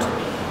calories you burned.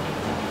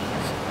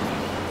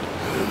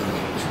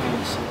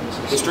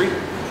 History.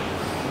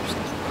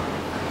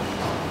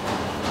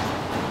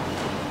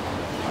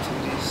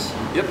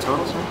 Yep.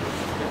 Total, sir.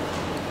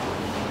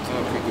 So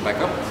okay, go back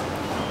up.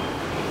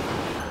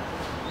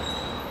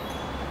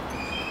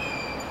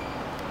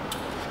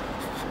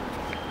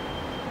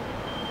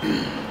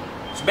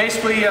 So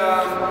basically,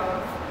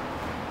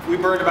 we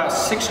burned about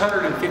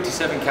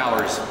 657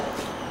 calories.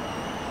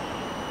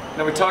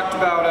 Now we talked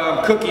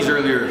about cookies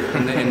earlier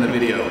in the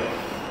video.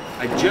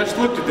 I just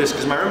looked at this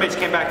because my roommates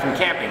came back from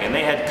camping and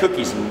they had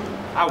cookies and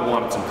I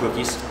wanted some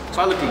cookies.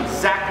 So I looked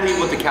exactly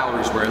what the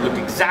calories were. I looked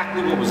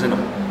exactly what was in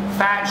them.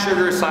 Fat,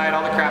 sugar aside,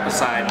 all the crap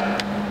aside.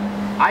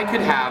 I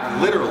could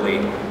have literally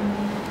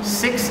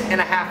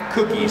 6.5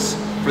 cookies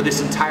for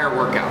this entire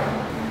workout.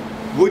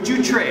 Would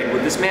you trade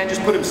what this man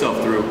just put himself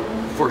through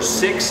for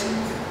 6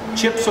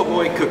 Chips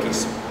Ahoy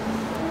cookies?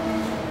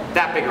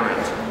 That big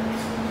around.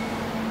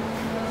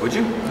 Would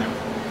you?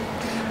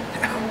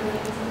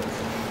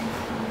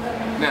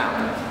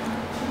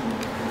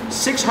 Now,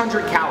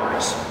 600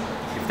 calories.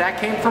 If that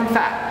came from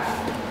fat,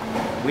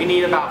 we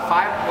need about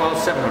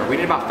 700. We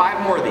need about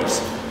 5 more of these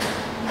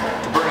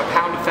to burn a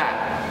pound of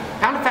fat. A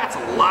pound of fat's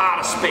a lot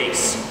of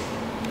space.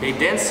 Okay,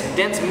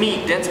 dense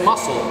meat, dense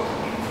muscle,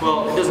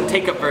 well, it doesn't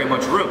take up very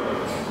much room.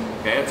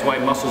 Okay, that's why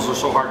muscles are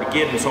so hard to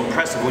get and so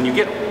impressive when you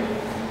get them.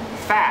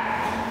 Fat,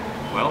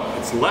 well,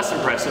 it's less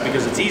impressive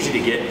because it's easy to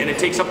get and it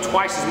takes up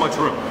twice as much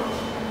room.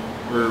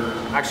 Or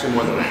actually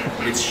more than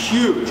that. It's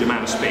huge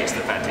amount of space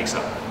that fat takes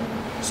up.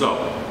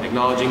 So,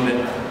 acknowledging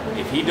that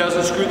if he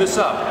doesn't screw this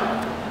up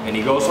and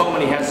he goes home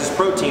and he has his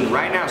protein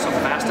right now, some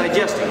fast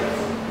digesting,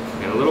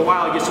 in a little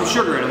while he gets some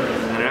sugar in him,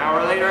 and an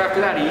hour later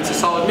after that he eats a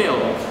solid meal,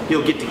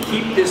 he'll get to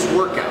keep this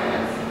workout.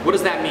 What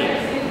does that mean?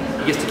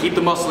 He gets to keep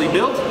the muscle he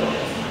built,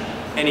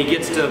 and he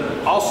gets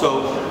to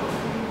also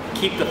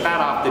keep the fat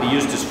off that he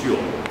used as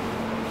fuel.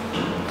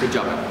 Good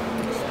job, man.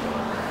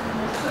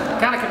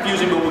 Kind of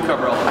confusing, but we'll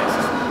cover all the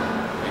bases.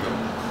 There you go.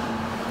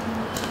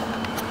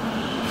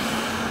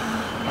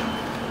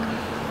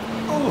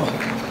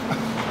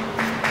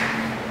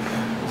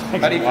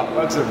 How do you feel?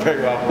 That's a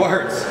very well. What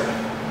hurts?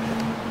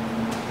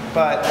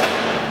 But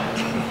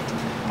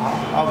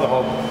I'll the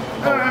whole.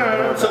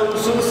 No. So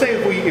let's say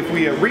if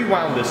we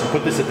rewound this and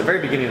put this at the very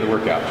beginning of the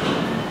workout.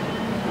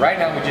 Right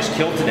now we just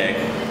killed today.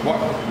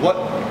 What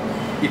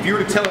if you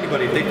were to tell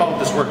anybody if they followed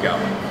this workout,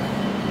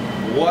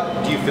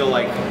 what do you feel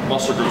like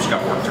muscle groups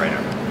got worked right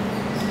now?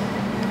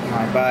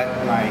 My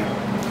butt, my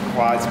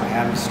quads, my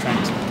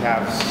hamstrings, my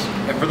calves.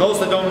 And for those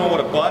that don't know what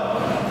a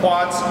butt,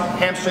 quads,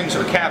 hamstrings,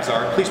 or calves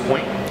are, please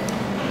point.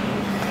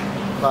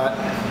 Butt,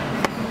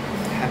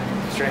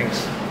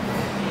 hamstrings,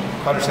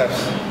 quadriceps,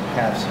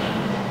 calves.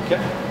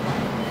 Okay.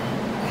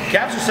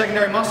 Calves are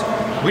secondary muscle.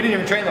 We didn't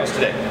even train those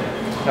today.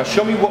 Now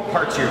show me what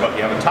parts of your butt.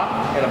 You have a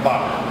top and a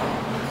bottom.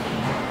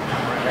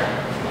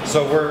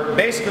 So we're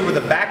basically where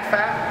the back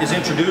fat is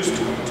introduced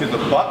to the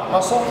butt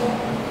muscle.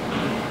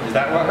 Is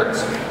that what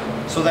hurts?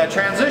 So that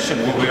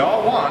transition, what we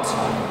all want,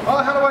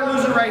 oh, how do I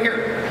lose it right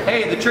here?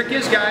 Hey, the trick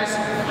is, guys,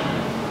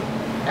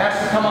 it has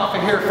to come off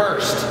of here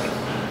first.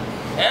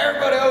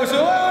 Everybody always says,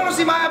 oh, I want to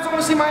see my abs, I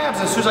want to see my abs.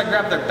 And as soon as I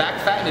grab their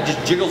back fat and it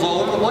just jiggles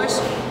all over the place,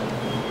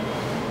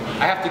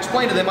 I have to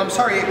explain to them, I'm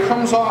sorry, it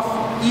comes off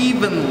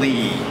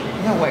evenly.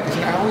 No way, because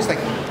I always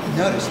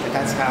noticed that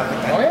that's how.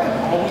 Oh yeah.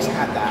 I've always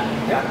had that.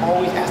 Yeah. I've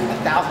always asked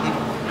 1,000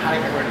 people how do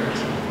you get rid of this.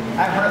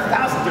 I've heard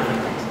 1,000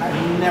 different things.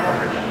 I've never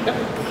heard that. Yep,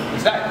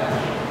 exactly.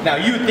 Now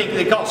you would think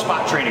they call it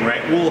spot training,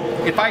 right? Well,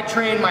 if I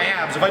train my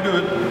abs, if I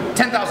do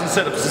 10,000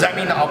 sit-ups, does that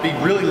mean that I'll be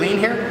really lean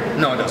here?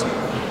 No, it doesn't.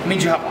 It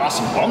means you have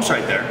awesome bumps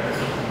right there.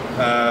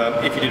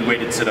 If you did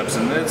weighted sit-ups,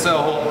 and it's a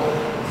whole.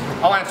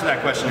 I'll answer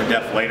that question in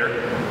depth later.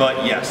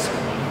 But yes,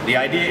 the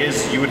idea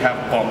is you would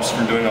have bumps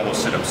from doing all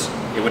those sit-ups.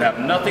 It would have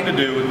nothing to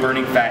do with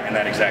burning fat in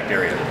that exact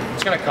area.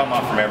 It's going to come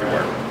off from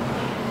everywhere.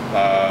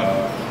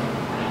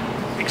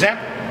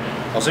 Example,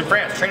 I was in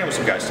France training with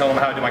some guys, telling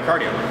them how to do my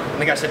cardio.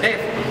 And the guy said, Dave,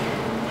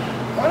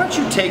 why don't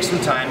you take some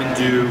time and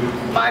do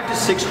 500 to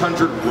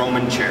 600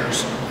 Roman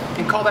chairs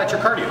and call that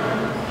your cardio?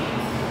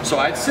 So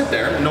I'd sit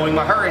there knowing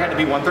my heart rate had to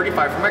be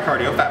 135 for my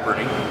cardio, fat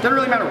burning. Doesn't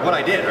really matter what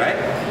I did, right?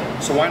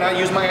 So why not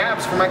use my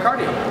abs for my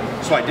cardio?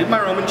 So I did my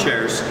Roman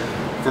chairs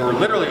for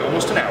literally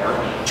almost an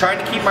hour, trying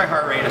to keep my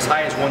heart rate as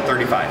high as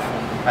 135.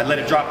 I let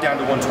it drop down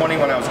to 120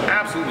 when I was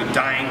absolutely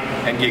dying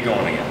and get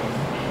going again.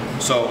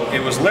 So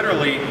it was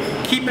literally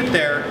keep it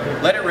there,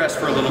 let it rest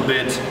for a little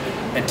bit,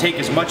 and take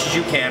as much as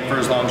you can for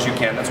as long as you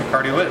can. That's what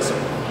cardio is.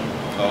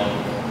 So,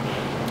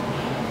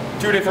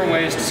 2 different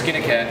ways to skin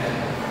a cat.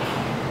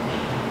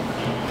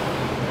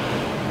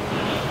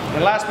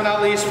 And last but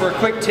not least, for a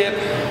quick tip,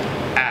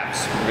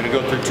 abs. We're gonna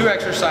go through 2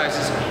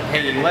 exercises,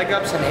 hanging leg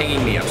ups and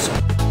hanging knee ups.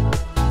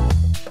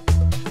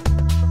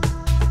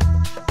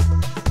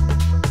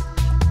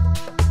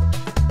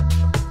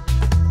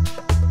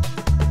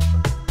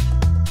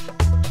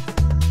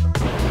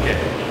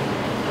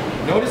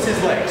 Notice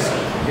his legs.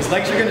 His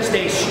legs are gonna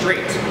stay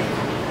straight,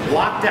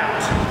 locked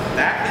out.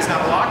 That is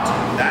not locked,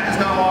 that is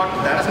not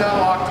locked, that is not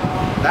locked,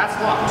 that's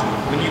locked.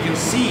 When you can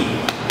see,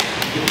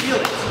 you can feel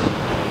it.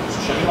 So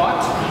show me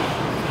locked.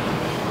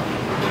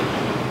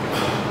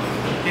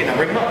 Okay, now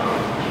bring him up.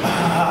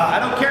 I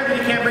don't care that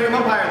you can't bring him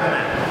up higher than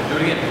that. Do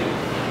it again.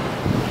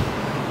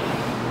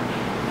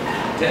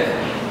 10,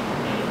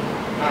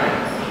 9,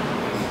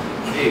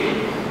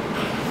 8,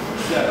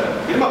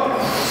 7, get him up.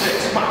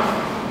 6, come on.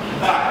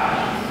 5,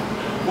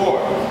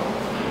 4,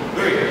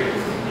 3,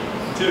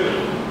 2,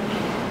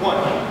 1.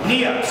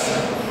 Knee ups.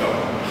 Go.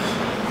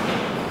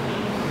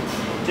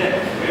 10,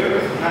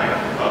 9,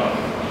 up,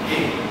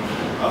 8,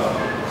 up,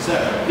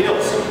 7.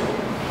 Heels.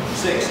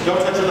 6.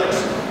 Don't touch your legs.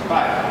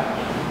 5,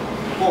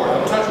 4.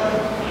 Don't touch it.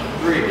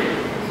 3,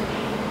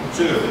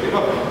 2. Get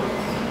up.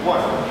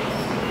 1.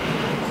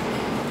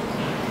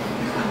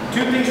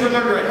 2 things we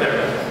learned right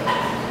there.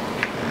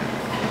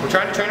 We're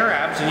trying to train our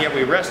abs, and yet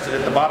we rested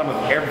at the bottom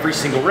of every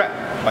single rep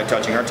by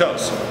touching our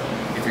toes.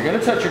 If you're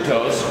gonna touch your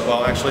toes,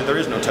 well, actually there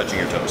is no touching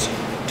your toes.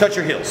 Touch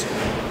your heels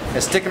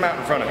and stick them out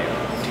in front of you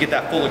to get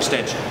that full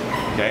extension,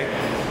 okay?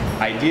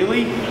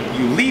 Ideally,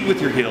 you lead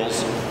with your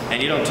heels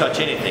and you don't touch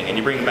anything and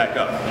you bring them back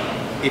up.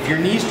 If your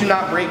knees do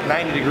not break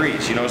 90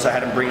 degrees, you notice I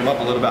had them bring them up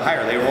a little bit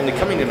higher. They were only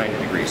coming to 90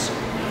 degrees.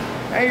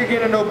 Now you're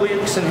getting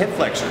obliques and hip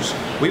flexors.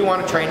 We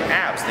want to train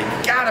abs. They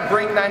gotta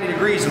break 90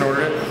 degrees in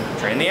order to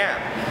train the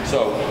ab.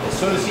 So as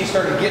soon as he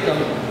started getting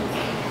them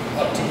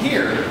up to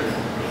here,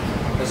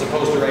 as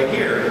opposed to right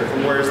here,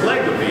 from where his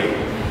leg would be,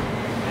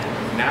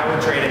 now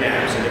we're training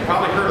abs. And it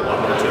probably hurt a lot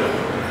more too.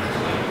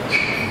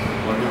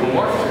 Want to do one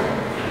more?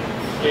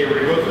 Okay, we're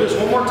gonna go through this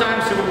one more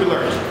time, see what we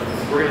learned.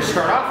 We're gonna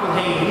start off with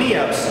hanging knee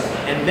ups,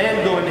 and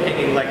then go into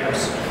hanging leg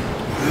ups.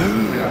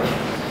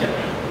 Yeah.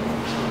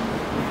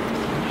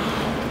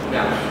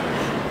 Now,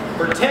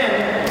 for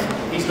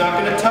 10, he's not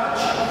going to touch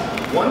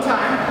one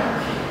time.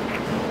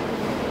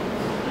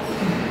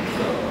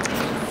 So,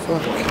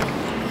 2,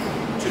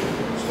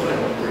 slow down,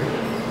 3,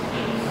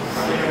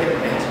 probably not hit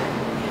my hands.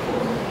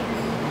 4,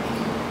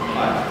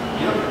 5,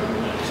 yep,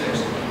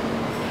 6,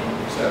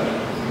 7,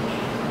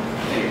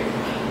 8,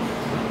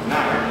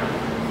 9,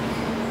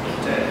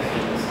 10,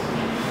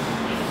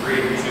 3,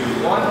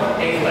 2, 1,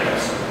 hang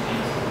legs.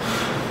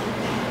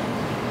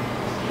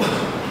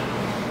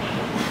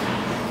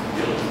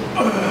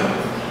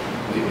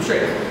 Leave them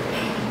straight.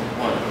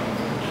 1,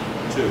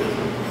 2,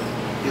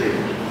 3,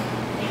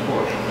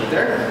 4. Right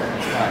there.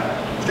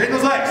 5. Straighten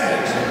those legs.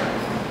 6,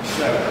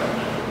 7,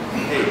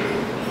 8,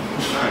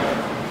 9,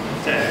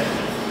 10.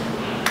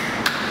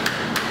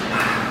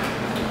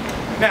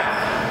 Now,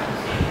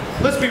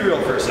 let's be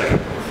real for a second.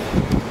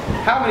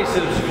 How many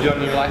sit-ups have you done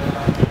in your life?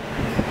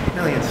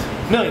 Millions.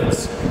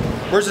 Millions.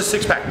 Where's the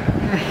 6-pack?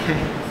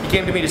 You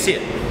came to me to see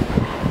it.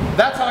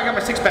 That's how I got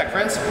my 6-pack,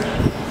 friends.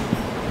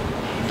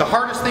 The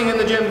hardest thing in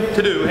the gym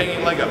to do,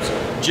 hanging leg ups.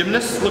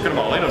 Gymnasts, look at them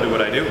all, they don't do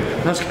what I do.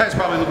 Those guys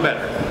probably look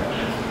better,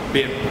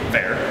 being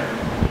fair.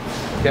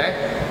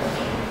 Okay?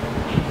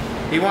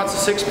 He wants a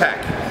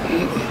 6-pack.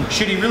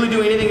 Should he really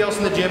do anything else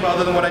in the gym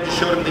other than what I just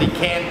showed him that he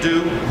can't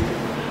do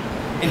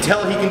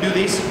until he can do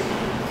these?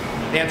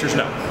 The answer is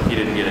no. He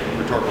didn't get it.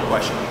 Rhetorical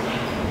question.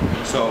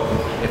 So,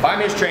 if I'm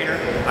his trainer,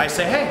 I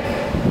say, hey,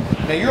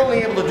 now you're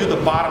only able to do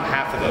the bottom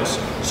half of those.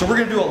 So we're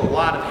gonna do a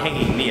lot of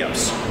hanging knee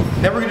ups.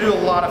 Then we're gonna do a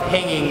lot of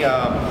hanging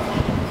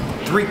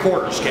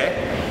 3/4, okay?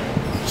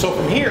 So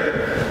from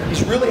here,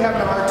 he's really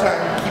having a hard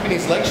time keeping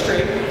his legs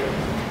straight,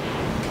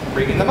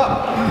 bringing them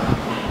up.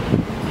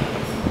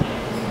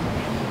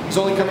 He's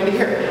only coming to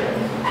here,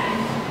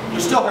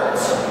 which still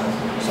hurts.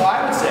 So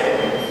I would say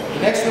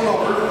the next one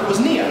over was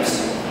knee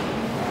ups.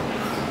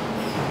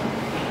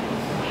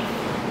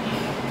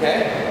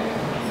 Okay?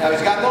 Now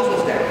he's got those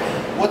ones down.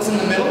 What's in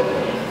the middle?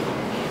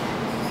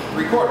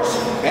 3/4.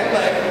 Bent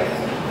leg.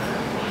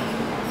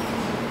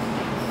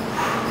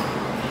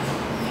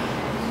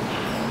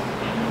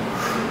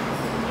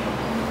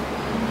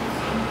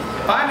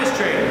 If I'm his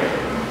trainer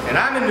and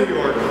I'm in New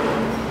York,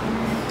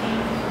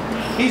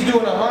 he's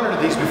doing 100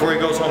 of these before he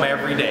goes home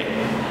every day.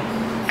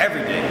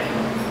 Every day.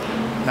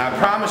 Now I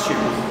promise you,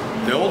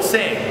 the old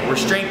saying, where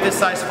strength this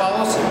size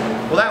follows,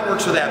 well that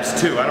works with abs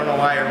too. I don't know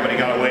why everybody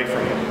got away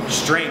from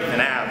strength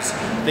and abs,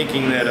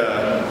 thinking that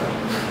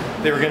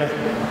they were going to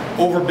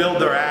overbuild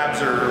their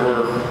abs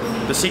or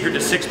the secret to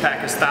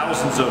 6-pack is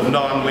thousands of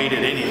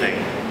non-weighted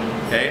anything.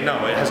 Okay,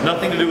 no, it has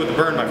nothing to do with the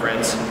burn, my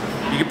friends.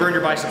 You can burn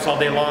your biceps all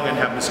day long and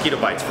have mosquito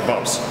bites for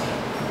bumps.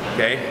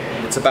 Okay,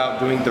 it's about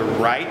doing the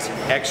right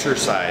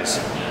exercise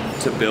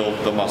to build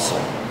the muscle.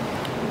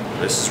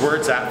 This is where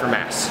it's at for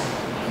mass.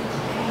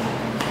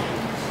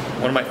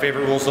 One of my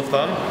favorite rules of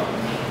thumb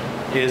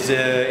is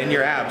in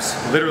your abs,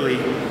 literally,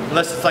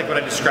 unless it's like what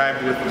I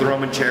described with the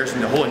Roman chairs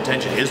and the whole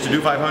intention is to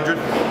do 500,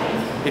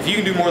 if you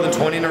can do more than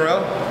 20 in a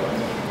row,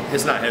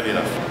 it's not heavy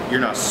enough.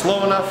 You're not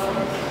slow enough,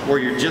 or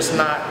you're just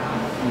not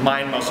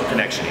mind-muscle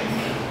connectioning.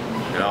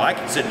 You know, I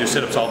can sit and do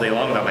sit-ups all day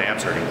long without my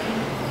abs hurting.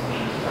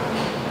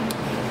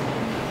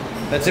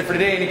 That's it for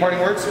today. Any parting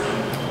words?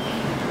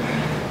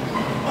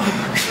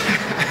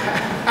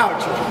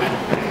 Ouch.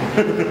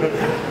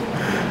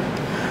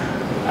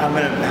 I'm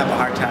gonna have a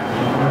hard time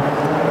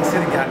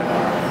sitting down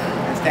tomorrow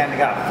and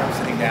standing up from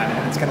sitting down,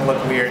 and it's gonna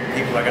look weird.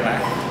 People are gonna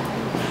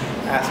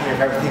ask me if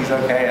everything's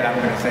okay, and I'm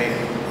gonna say,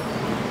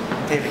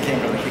 David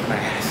KImmerle kicked my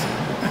ass.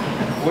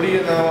 What do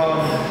you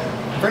know?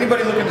 For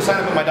anybody looking to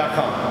sign up at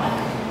my.com,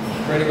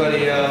 for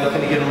anybody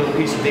looking to get a little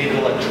piece of data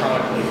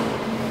electronically,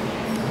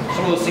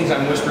 some of those things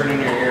I'm whispering in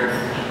your ear,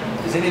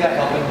 is any of that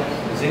helping?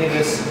 Is any of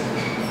this?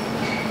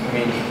 I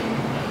mean,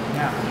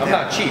 Yeah. I'm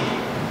not cheap.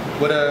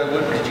 What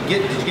did you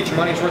get? Did you get your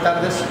money's worth out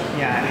of this?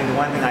 Yeah, I mean, the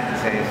one thing I can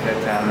say is that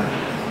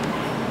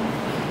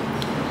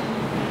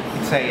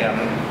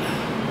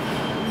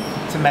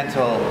it's a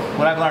mental.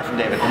 What I've learned from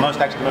David, the most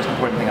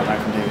important thing I've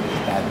learned from David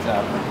is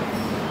that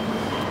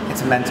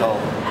it's a mental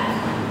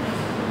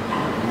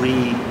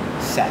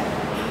reset.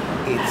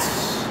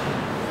 It's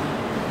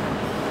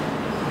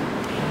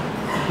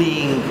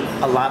being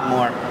a lot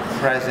more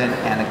present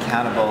and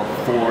accountable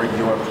for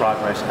your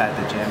progress at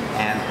the gym,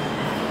 and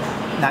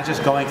not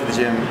just going to the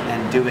gym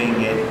and doing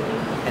it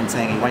and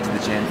saying you went to the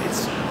gym,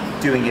 it's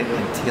doing it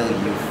until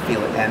you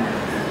feel it. And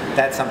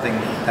that's something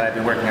that I've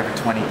been working on for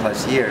 20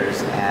 plus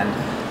years and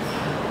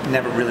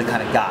never really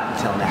kind of got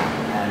until now.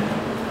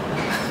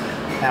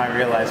 And now I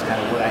realize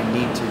kind of what I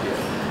need to do.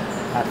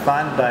 Not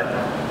fun, but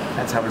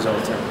that's how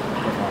results are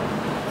performed.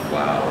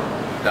 Wow,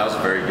 that was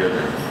very good.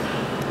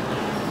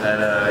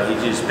 That he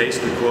just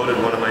basically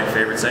quoted one of my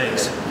favorite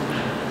sayings.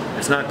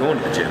 It's not going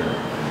to the gym,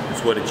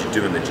 it's what did you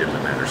do in the gym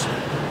that matters.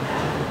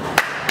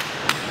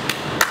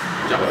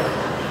 Good job.